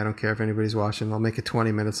anyway. I don't care if anybody's watching. I'll make it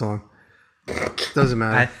 20 minutes long. Doesn't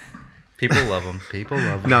matter. People love them. People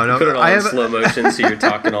love them. No. Put it all in slow motion so you're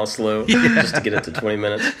talking all slow just to get it to 20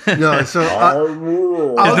 minutes. No, so his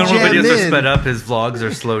normal videos are sped up. His vlogs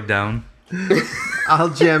are slowed down. I'll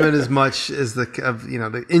jam in as much as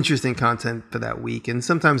the interesting content for that week. And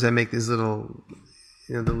sometimes I make these little...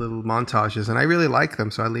 the little montages, and I really like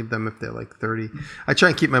them, so I leave them if they're like 30. I try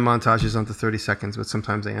and keep my montages under 30 seconds, but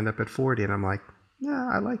sometimes they end up at 40, and I'm like, yeah,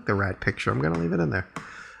 I like the rat picture. I'm going to leave it in there.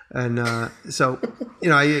 And so,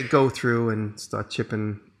 I go through and start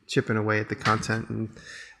chipping away at the content, and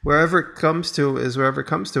wherever it comes to is wherever it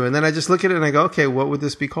comes to. And then I just look at it and I go, okay, what would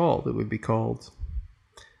this be called? It would be called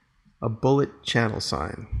a bullet channel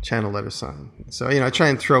letter sign. So, I try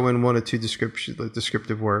and throw in 1 or 2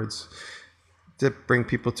 descriptive words to bring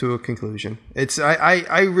people to a conclusion.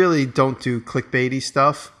 I really don't do clickbaity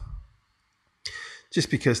stuff just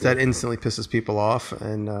because that instantly pisses people off.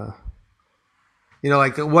 And,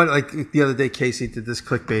 like the other day, Casey did this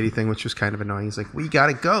clickbaity thing, which was kind of annoying. He's like, we got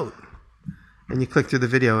a goat. And you click through the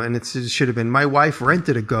video and it should have been, my wife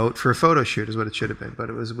rented a goat for a photo shoot is what it should have been. But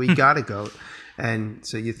it was, we got a goat. And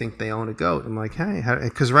so you think they own a goat. I'm like, hey,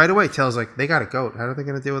 because right away Tayl's like, they got a goat. How are they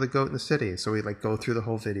going to deal with a goat in the city? So we go through the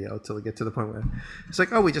whole video till we get to the point where it's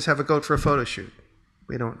like, oh, we just have a goat for a photo shoot.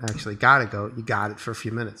 We don't actually got a goat. You got it for a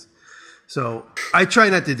few minutes. So I try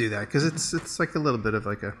not to do that because it's like a little bit of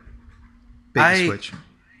like a bait switch.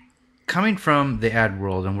 Coming from the ad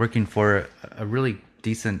world and working for a really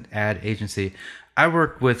decent ad agency, I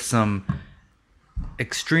work with some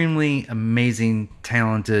extremely amazing,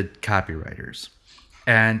 talented copywriters.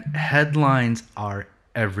 And headlines are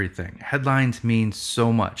everything. Headlines mean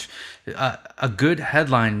so much. A good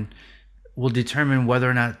headline will determine whether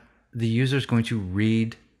or not the user is going to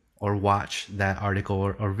read or watch that article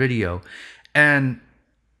or video. And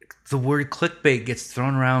the word clickbait gets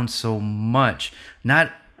thrown around so much.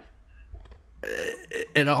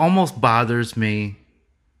 It almost bothers me.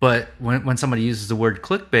 But when somebody uses the word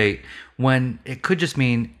clickbait, when it could just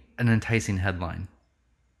mean an enticing headline,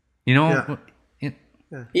 Yeah.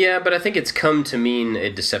 Yeah, but I think it's come to mean a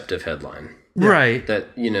deceptive headline, right? That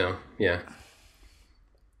yeah.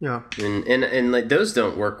 And like those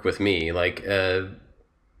don't work with me, like to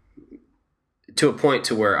a point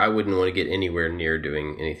to where I wouldn't want to get anywhere near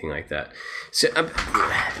doing anything like that. So,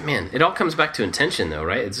 man, it all comes back to intention, though,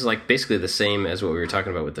 right? It's like basically the same as what we were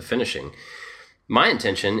talking about with the finishing. My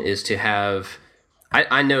intention is to have,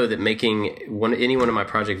 I know that making any one of my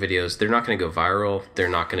project videos, they're not going to go viral. They're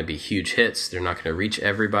not going to be huge hits. They're not going to reach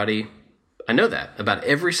everybody. I know that about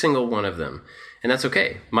every single one of them. And that's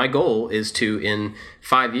okay. My goal is to, in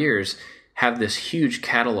 5 years, have this huge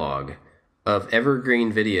catalog of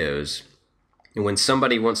evergreen videos. And when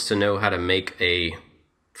somebody wants to know how to make a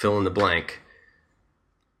fill in the blank,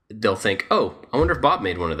 they'll think, oh, I wonder if Bob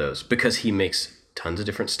made one of those, because he makes tons of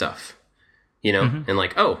different stuff. And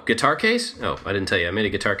like, oh, guitar case? Oh, I didn't tell you. I made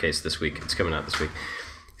a guitar case this week. It's coming out this week.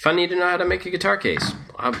 If I need to know how to make a guitar case,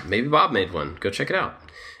 maybe Bob made one. Go check it out.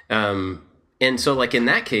 And so like in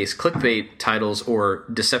that case, clickbait titles or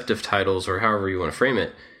deceptive titles or however you want to frame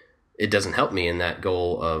it, it doesn't help me in that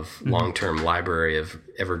goal of long-term library of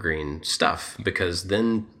evergreen stuff, because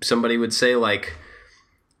then somebody would say like,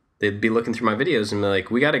 they'd be looking through my videos and be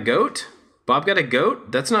like, we got a goat? Bob got a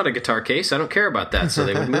goat? That's not a guitar case. I don't care about that. So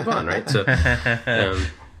they would move on, right? So, but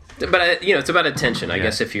it's about attention. I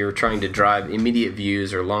guess if you're trying to drive immediate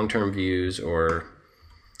views or long-term views or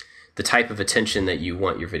the type of attention that you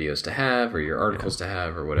want your videos to have or your articles to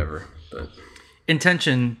have or whatever. But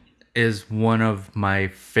intention is one of my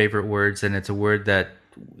favorite words, and it's a word that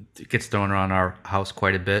gets thrown around our house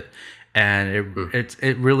quite a bit, and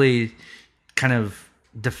it really kind of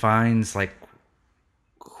defines like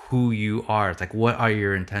who you are. It's like, what are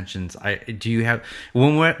your intentions? Do you have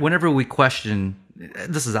whenever we question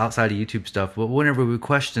this is outside of YouTube stuff, but whenever we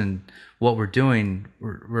question what we're doing,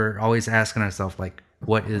 we're always asking ourselves, like,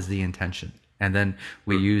 what is the intention? And then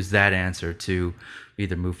we use that answer to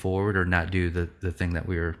either move forward or not do the thing that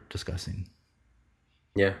we were discussing.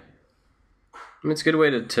 Yeah. I mean, it's a good way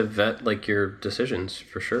to vet like your decisions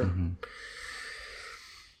for sure.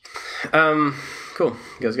 Cool.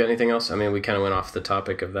 You guys got anything else? I mean, we kind of went off the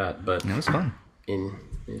topic of that, but It was fun.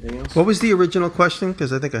 Anything else? What was the original question?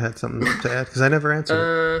 Because I think I had something to add because I never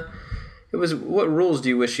answered it. It was, what rules do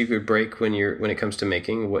you wish you could break when it comes to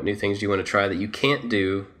making? What new things do you want to try that you can't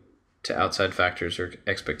do to outside factors or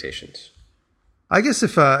expectations? I guess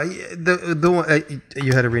if the one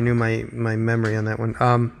you had to renew my memory on that one.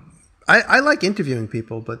 I like interviewing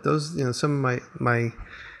people, but those, some of my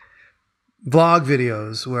vlog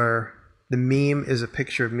videos where the meme is a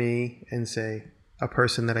picture of me and say a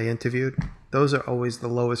person that I interviewed, those are always the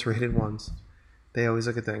lowest rated ones. They always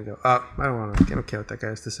look at that and go, I don't care what that guy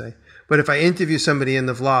has to say. But if I interview somebody in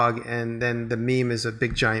the vlog and then the meme is a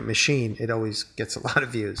big giant machine, it always gets a lot of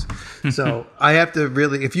views. So I have to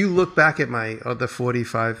really, if you look back at my other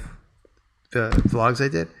 45 vlogs I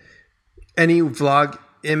did, any vlog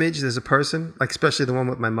image, there's a person, like especially the one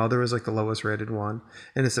with my mother is like the lowest rated one.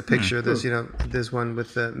 And it's a picture. There's one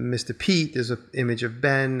with Mr. Pete. There's an image of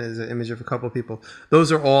Ben. There's an image of a couple of people.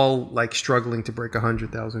 Those are all like struggling to break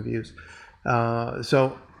 100,000 views.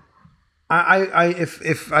 So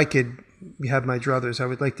if I could have my druthers, I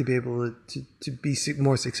would like to be able to be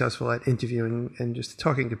more successful at interviewing and just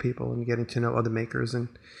talking to people and getting to know other makers and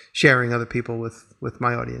sharing other people with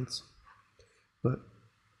my audience. But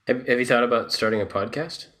have you thought about starting a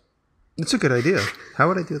podcast? It's a good idea. How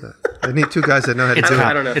would I do that? I need two guys that know how to do it.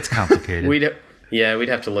 I don't know. It's complicated. We'd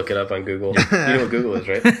have to look it up on Google. You know what Google is,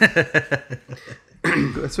 right?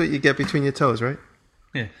 That's what you get between your toes, right?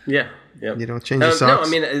 Yeah. Yeah. Yep. You don't change your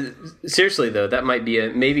socks. No, I mean, seriously though, that might be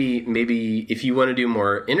maybe if you want to do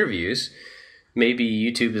more interviews, maybe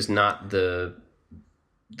YouTube is not the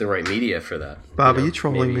right media for that. Bob, are you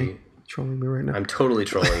trolling me? Trolling me right now? I'm totally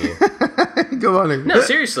trolling you. Go on. No,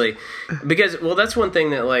 seriously, because that's one thing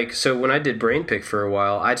that so when I did BrainPick for a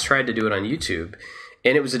while, I tried to do it on YouTube,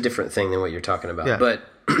 and it was a different thing than what you're talking about. Yeah. But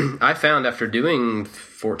I found after doing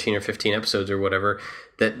 14 or 15 episodes or whatever,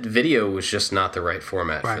 that video was just not the right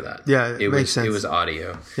format for that. Yeah, it makes sense. It was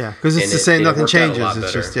audio. Yeah, because it's the same. Nothing changes.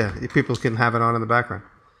 It's just people can have it on in the background.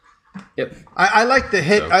 Yep. I like the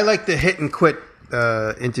hit. I like the hit and quit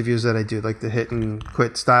interviews that I do, like the hit and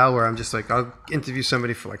quit style, where I'm just like, I'll interview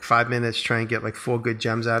somebody for like 5 minutes, try and get like 4 good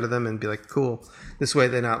gems out of them, and be like, cool. This way,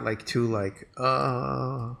 they're not like too like,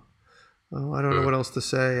 I don't know what else to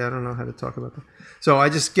say. I don't know how to talk about that. So I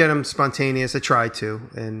just get them spontaneous. I try to,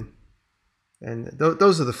 and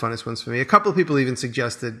those are the funnest ones for me. A couple of people even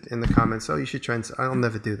suggested in the comments, you should try and, I'll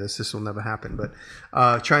never do this. This will never happen. But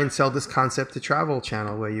try and sell this concept to Travel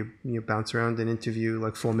Channel where you bounce around and interview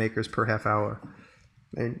like 4 makers per half hour.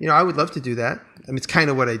 And, I would love to do that. I mean, it's kind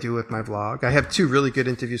of what I do with my vlog. I have 2 really good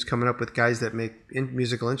interviews coming up with guys that make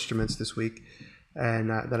musical instruments this week and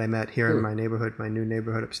that I met here in my neighborhood, my new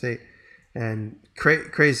neighborhood upstate. And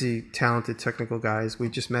crazy, talented, technical guys. We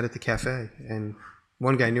just met at the cafe, and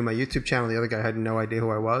one guy knew my YouTube channel. The other guy had no idea who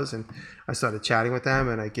I was. And I started chatting with them,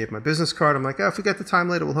 and I gave my business card. I'm like, if we got the time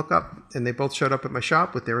later, we'll hook up. And they both showed up at my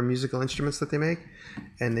shop with their musical instruments that they make.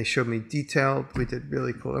 And they showed me detailed. We did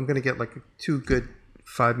really cool. I'm going to get like 2 good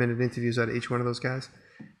 5-minute interviews out of each one of those guys.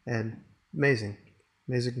 And amazing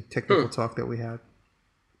technical talk that we had.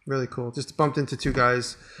 Really cool. Just bumped into 2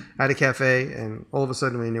 guys at a cafe, and all of a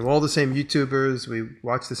sudden we knew all the same YouTubers. We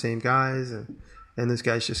watched the same guys, and these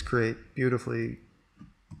guys just create beautiful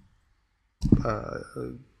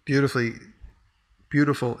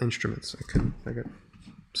instruments. I got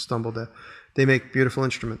stumbled there. They make beautiful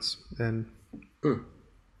instruments, and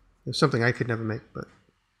it's something I could never make, but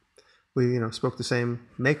we spoke the same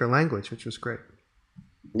maker language, which was great.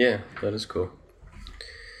 Yeah, that is cool.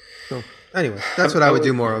 So anyway, that's what I would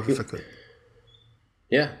do more of if I could.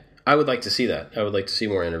 Yeah, I would like to see that. I would like to see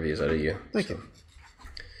more interviews out of you. Thank you.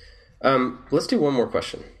 Let's do one more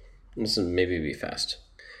question. This is maybe be fast.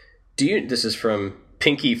 This is from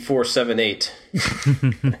Pinky478.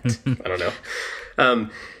 I don't know.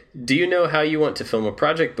 Do you know how you want to film a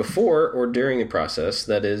project before or during the process?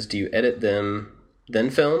 That is, do you edit them, then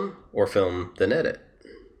film, or film, then edit?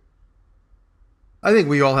 I think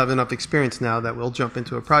we all have enough experience now that we'll jump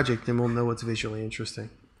into a project and we'll know what's visually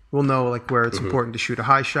interesting. We'll know like where it's important to shoot a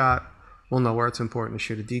high shot. We'll know where it's important to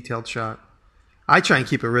shoot a detailed shot. I try and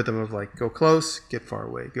keep a rhythm of like go close, get far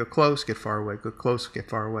away, go close, get far away, go close, get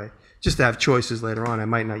far away. Just to have choices later on. I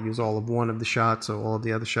might not use all of one of the shots or all of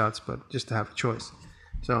the other shots, but just to have a choice.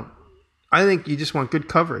 So I think you just want good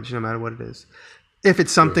coverage no matter what it is. If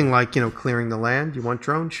it's something like, clearing the land, you want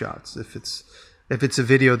drone shots. If it's a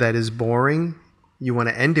video that is boring, you want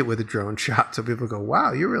to end it with a drone shot so people go,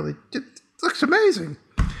 wow, it looks amazing.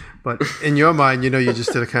 But in your mind, you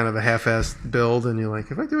just did a kind of a half-assed build, and you're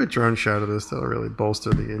like, if I do a drone shot of this, that'll really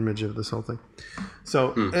bolster the image of this whole thing.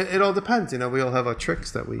 So it all depends. We all have our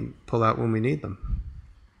tricks that we pull out when we need them.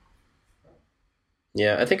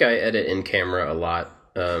 Yeah, I think I edit in camera a lot.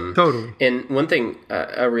 Totally. And one thing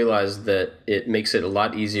I realized that it makes it a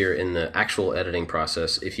lot easier in the actual editing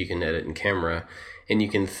process if you can edit in camera, and you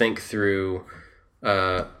can think through.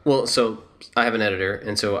 So I have an editor,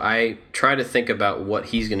 and so I try to think about what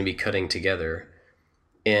he's going to be cutting together,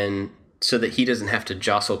 and so that he doesn't have to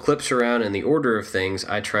jostle clips around in the order of things.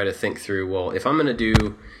 I try to think through, well, if I'm going to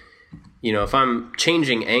do, if I'm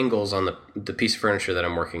changing angles on the piece of furniture that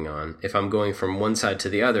I'm working on, if I'm going from one side to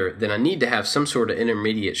the other, then I need to have some sort of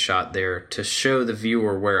intermediate shot there to show the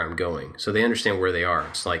viewer where I'm going, so they understand where they are.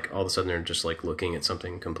 It's like all of a sudden they're just like looking at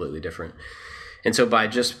something completely different. And so by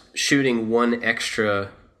just shooting one extra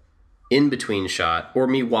in-between shot, or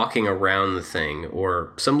me walking around the thing,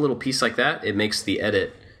 or some little piece like that, it makes the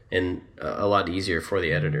edit a lot easier for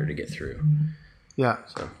the editor to get through. Yeah.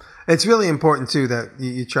 So it's really important, too, that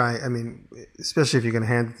you try, especially if you're going to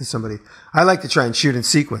hand it to somebody. I like to try and shoot in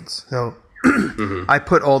sequence. So I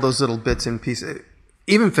put all those little bits in pieces.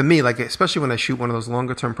 Even for me, like especially when I shoot one of those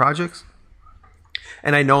longer-term projects,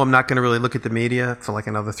 and I know I'm not going to really look at the media for like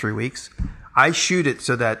another 3 weeks, I shoot it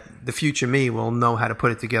so that the future me will know how to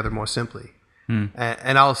put it together more simply.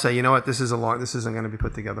 And I'll say, you know what, this isn't going to be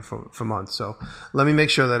put together for months. So let me make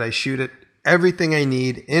sure that I shoot it, everything I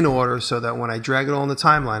need in order, so that when I drag it all in the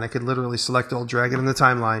timeline, I could literally select all, drag it in the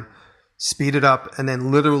timeline, speed it up, and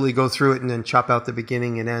then literally go through it and then chop out the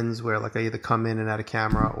beginning and ends where like I either come in and out of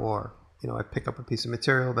camera, or, I pick up a piece of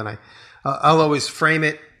material, then I'll always frame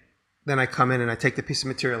it. Then I come in and I take the piece of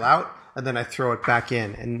material out, and then I throw it back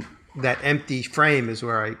in. And that empty frame is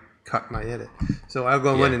where I cut my edit. So I'll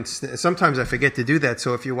go in and sometimes I forget to do that.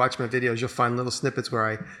 So if you watch my videos, you'll find little snippets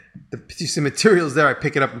where the piece of material is there, I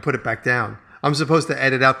pick it up and put it back down. I'm supposed to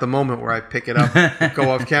edit out the moment where I pick it up and go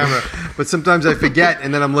off camera. But sometimes I forget,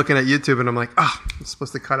 and then I'm looking at YouTube and I'm like, I'm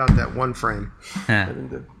supposed to cut out that one frame. I didn't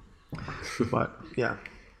do. But yeah.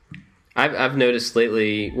 I've noticed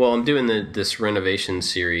lately, I'm doing this renovation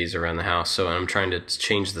series around the house, so I'm trying to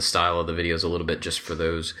change the style of the videos a little bit just for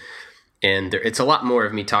those. And it's a lot more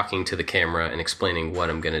of me talking to the camera and explaining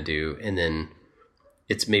what I'm going to do, and then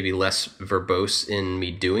it's maybe less verbose in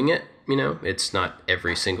me doing it, It's not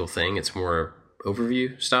every single thing, it's more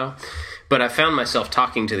overview style. But I found myself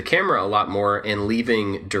talking to the camera a lot more and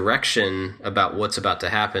leaving direction about what's about to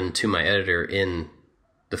happen to my editor in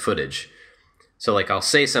the footage. So like I'll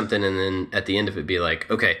say something, and then at the end of it be like,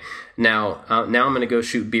 okay, now I'm going to go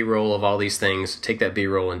shoot B-roll of all these things, take that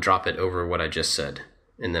B-roll and drop it over what I just said.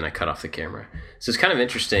 And then I cut off the camera. So it's kind of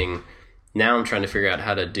interesting. Now I'm trying to figure out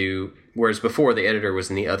how to do, whereas before the editor was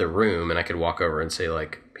in the other room and I could walk over and say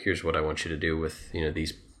like, here's what I want you to do with,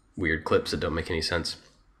 these weird clips that don't make any sense.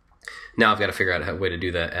 Now I've got to figure out a way to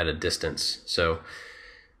do that at a distance. So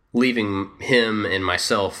leaving him and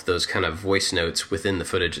myself those kind of voice notes within the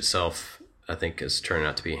footage itself, I think is turning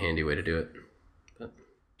out to be a handy way to do it. But.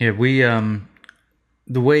 Yeah, we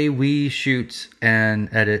the way we shoot and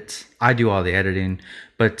edit, I do all the editing,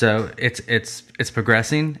 but it's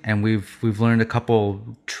progressing, and we've learned a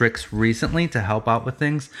couple tricks recently to help out with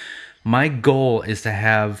things. My goal is to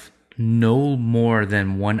have no more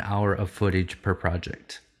than 1 hour of footage per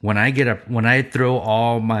project. When I throw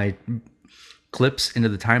all my clips into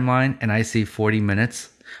the timeline and I see 40 minutes,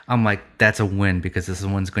 I'm like, that's a win, because this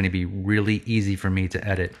one's going to be really easy for me to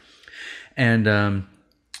edit. And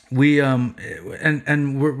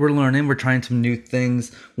we're learning, we're trying some new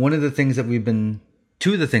things. Two of the things we've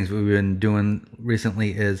been doing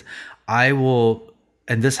recently is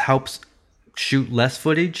and this helps shoot less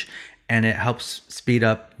footage, and it helps speed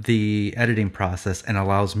up the editing process and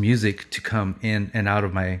allows music to come in and out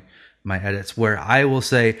of my edits, where I will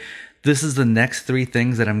say, this is the next 3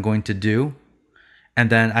 things that I'm going to do. And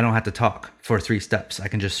then I don't have to talk for 3 steps. I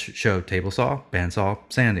can just show table saw, bandsaw,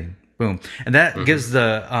 sanding, boom. And that gives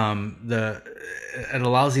it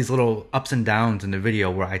allows these little ups and downs in the video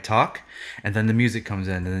where I talk, and then the music comes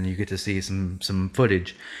in, and then you get to see some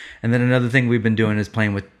footage. And then another thing we've been doing is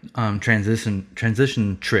playing with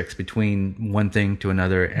transition tricks between one thing to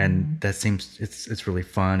another, and that seems it's really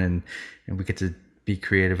fun, and we get to be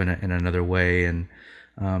creative in another way. And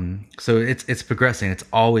so it's progressing. It's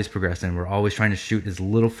always progressing. We're always trying to shoot as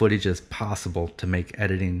little footage as possible to make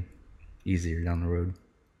editing easier down the road.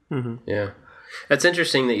 Yeah. That's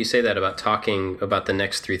interesting that you say that about talking about the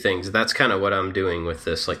next three things. That's kind of what I'm doing with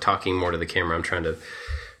this, like talking more to the camera. I'm trying to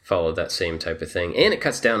follow that same type of thing. And it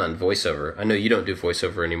cuts down on voiceover. I know you don't do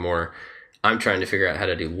voiceover anymore. I'm trying to figure out how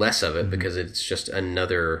to do less of it because it's just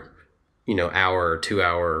another, hour or 2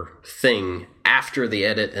 hour thing after the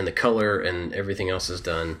edit and the color and everything else is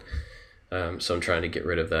done. So I'm trying to get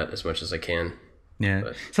rid of that as much as I can. Yeah.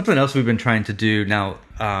 But something else we've been trying to do now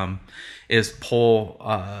is pull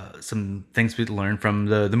some things we learned from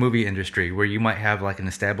the movie industry, where you might have like an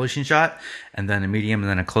establishing shot and then a medium and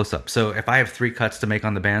then a close-up. So if I have 3 cuts to make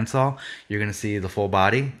on the bandsaw, you're going to see the full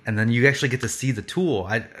body, and then you actually get to see the tool,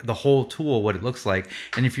 the whole tool, what it looks like.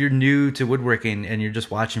 And if you're new to woodworking and you're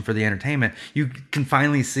just watching for the entertainment, you can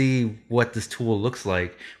finally see what this tool looks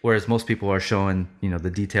like, whereas most people are showing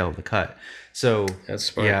the detail of the cut. So that's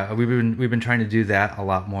smart. Yeah, we've been trying to do that a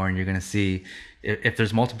lot more, and you're going to see if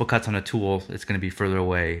there's multiple cuts on a tool, it's going to be further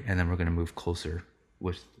away, and then we're going to move closer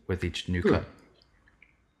with each new cut.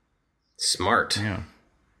 Smart. Yeah,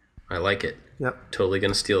 I like it. Yep. Totally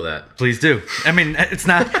going to steal that. Please do. I mean, it's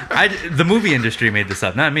not the movie industry made this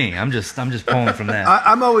up, not me. I'm just pulling from that.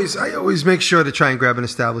 I always make sure to try and grab an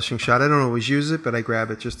establishing shot. I don't always use it, but I grab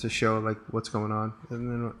it just to show like what's going on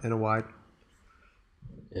in a wide.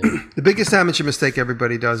 Yeah. The biggest amateur mistake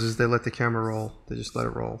everybody does is they let the camera roll. They just let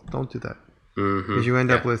it roll. Don't do that. Because you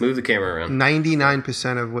end up with move the camera around.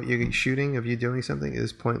 99% of what you're shooting, of you doing something,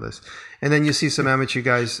 is pointless. And then you see some amateur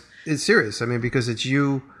guys. It's serious. I mean, because it's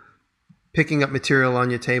you picking up material on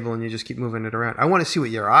your table and you just keep moving it around. I want to see what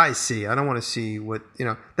your eyes see. I don't want to see what,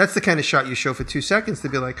 that's the kind of shot you show for 2 seconds to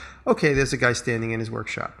be like, okay, there's a guy standing in his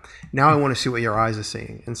workshop. Now I want to see what your eyes are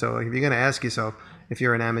seeing. And so if you're going to ask yourself, if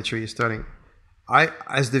you're an amateur, you're starting,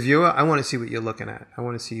 as the viewer, I want to see what you're looking at. I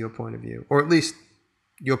want to see your point of view, or at least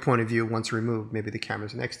your point of view once removed. Maybe the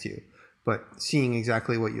camera's next to you, but seeing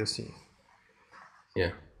exactly what you're seeing.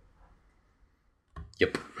 Yeah.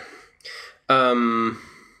 Yep.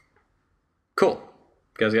 Cool.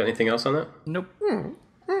 You guys got anything else on that? Nope.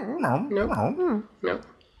 Nope.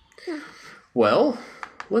 Well,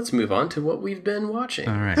 let's move on to what we've been watching.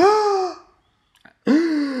 All right.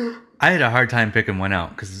 I had a hard time picking one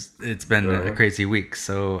out because it's been a crazy week,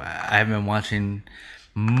 so I haven't been watching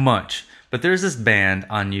much. But there's this band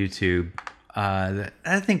on YouTube that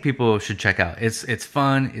I think people should check out. It's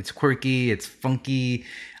fun, it's quirky, it's funky.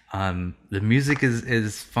 The music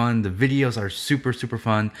is fun. The videos are super, super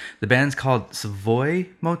fun. The band's called Savoy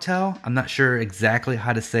Motel. I'm not sure exactly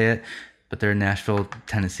how to say it, but they're a Nashville,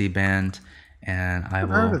 Tennessee band, and I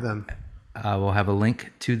will have a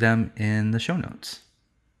link to them in the show notes.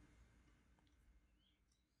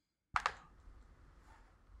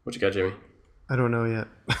 What you got, Jimmy? I don't know yet.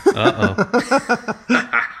 Uh-oh.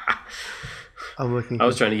 I'm looking. I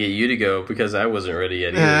was trying to get you to go because I wasn't ready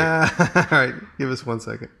yet either. All right, give us 1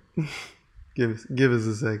 second. Give us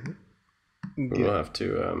a second. We'll have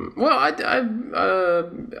to.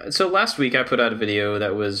 So last week I put out a video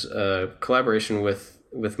that was a collaboration with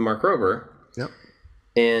Mark Rober. Yep.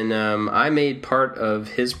 And I made part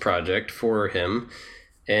of his project for him,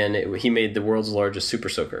 and he made the world's largest Super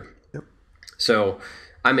Soaker. Yep. So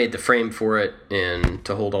I made the frame for it and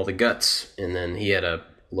to hold all the guts, and then he had a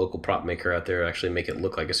local prop maker out there actually make it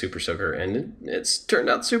look like a Super Soaker, and it's turned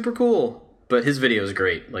out super cool. But his video is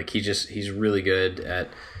great. Like he's really good at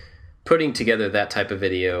putting together that type of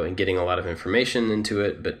video and getting a lot of information into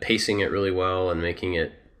it, but pacing it really well and making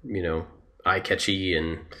it, eye catchy,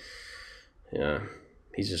 and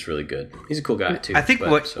he's just really good. He's a cool guy too. I think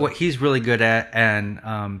what he's really good at, and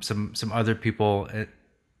some other people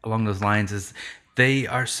along those lines, is they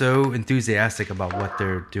are so enthusiastic about what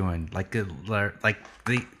they're doing.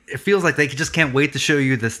 It feels like they just can't wait to show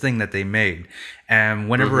you this thing that they made. And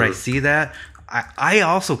whenever I see that, I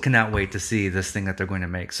also cannot wait to see this thing that they're going to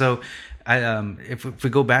make. So if we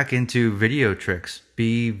go back into video tricks,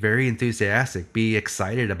 be very enthusiastic, be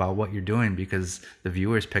excited about what you're doing, because the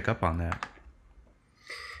viewers pick up on that.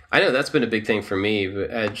 I know that's been a big thing for me.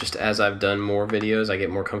 Just as I've done more videos, I get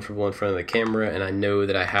more comfortable in front of the camera, and I know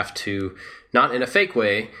that I have to, not in a fake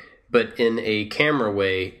way, but in a camera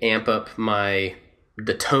way, amp up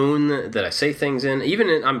the tone that I say things in.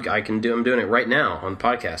 I'm doing it right now on the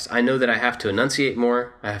podcast. I know that I have to enunciate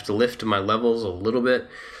more. I have to lift my levels a little bit,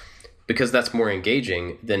 because that's more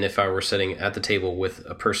engaging than if I were sitting at the table with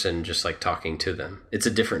a person just like talking to them. It's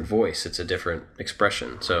a different voice. It's a different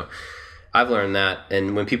expression. So I've learned that,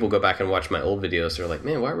 and when people go back and watch my old videos, they're like,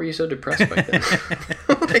 man, why were you so depressed back then?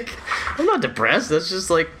 I'm not depressed. That's just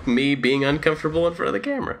like me being uncomfortable in front of the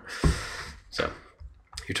camera. So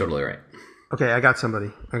you're totally right. Okay, I got somebody.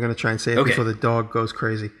 I'm going to try and say it before the dog goes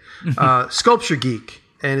crazy. Sculpture Geek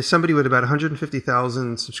and it's somebody with about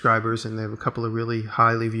 150,000 subscribers, and they have a couple of really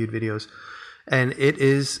highly viewed videos. And it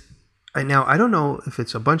is, now I don't know if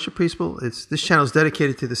it's a bunch of people. This channel is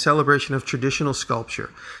dedicated to the celebration of traditional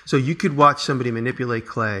sculpture. So you could watch somebody manipulate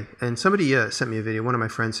clay. And somebody sent me a video. One of my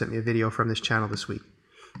friends sent me a video from this channel this week,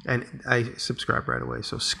 and I subscribed right away.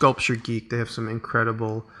 So Sculpture Geek, they have some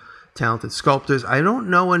incredible, talented sculptors. I don't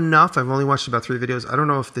know enough. I've only watched about 3 videos. I don't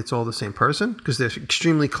know if it's all the same person, because there's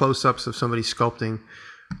extremely close-ups of somebody sculpting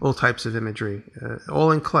all types of imagery,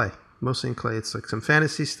 all in clay, mostly in clay. It's like some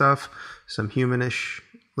fantasy stuff, some humanish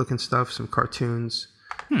looking stuff, some cartoons,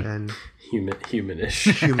 and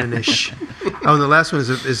humanish. Oh, and the last one is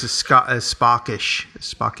Spockish.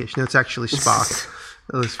 No, it's actually Spock.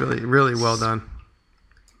 It looks really, really well done.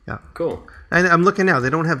 Yeah, cool. And I'm looking now. They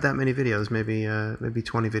don't have that many videos. Maybe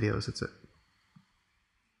 20 videos. That's it.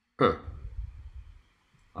 Huh.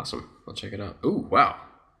 Awesome. I'll check it out. Ooh, wow.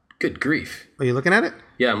 Good grief. Are you looking at it?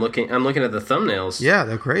 Yeah, I'm looking at the thumbnails. Yeah,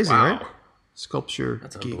 they're crazy, wow. right? Sculpture.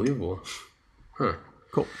 That's Geek. unbelievable. Huh.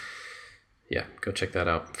 Cool. Yeah, go check that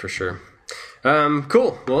out for sure.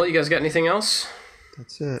 Cool. Well, you guys got anything else?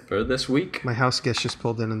 That's it. For this week? My house guest just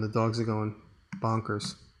pulled in and the dogs are going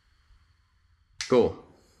bonkers. Cool.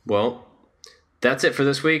 Well, that's it for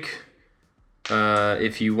this week.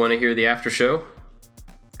 If you want to hear the after show,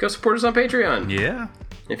 go support us on Patreon. Yeah.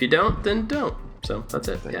 If you don't, then don't. So that's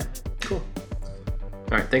it. Yeah. Cool.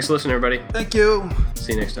 All right. Thanks for listening, everybody. Thank you.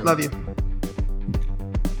 See you next time. Love you.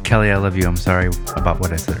 Kelly, I love you. I'm sorry about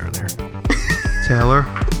what I said earlier. Taylor,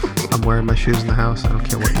 I'm wearing my shoes in the house. I don't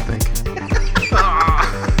care what you think.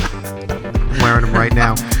 I'm wearing them right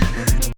now.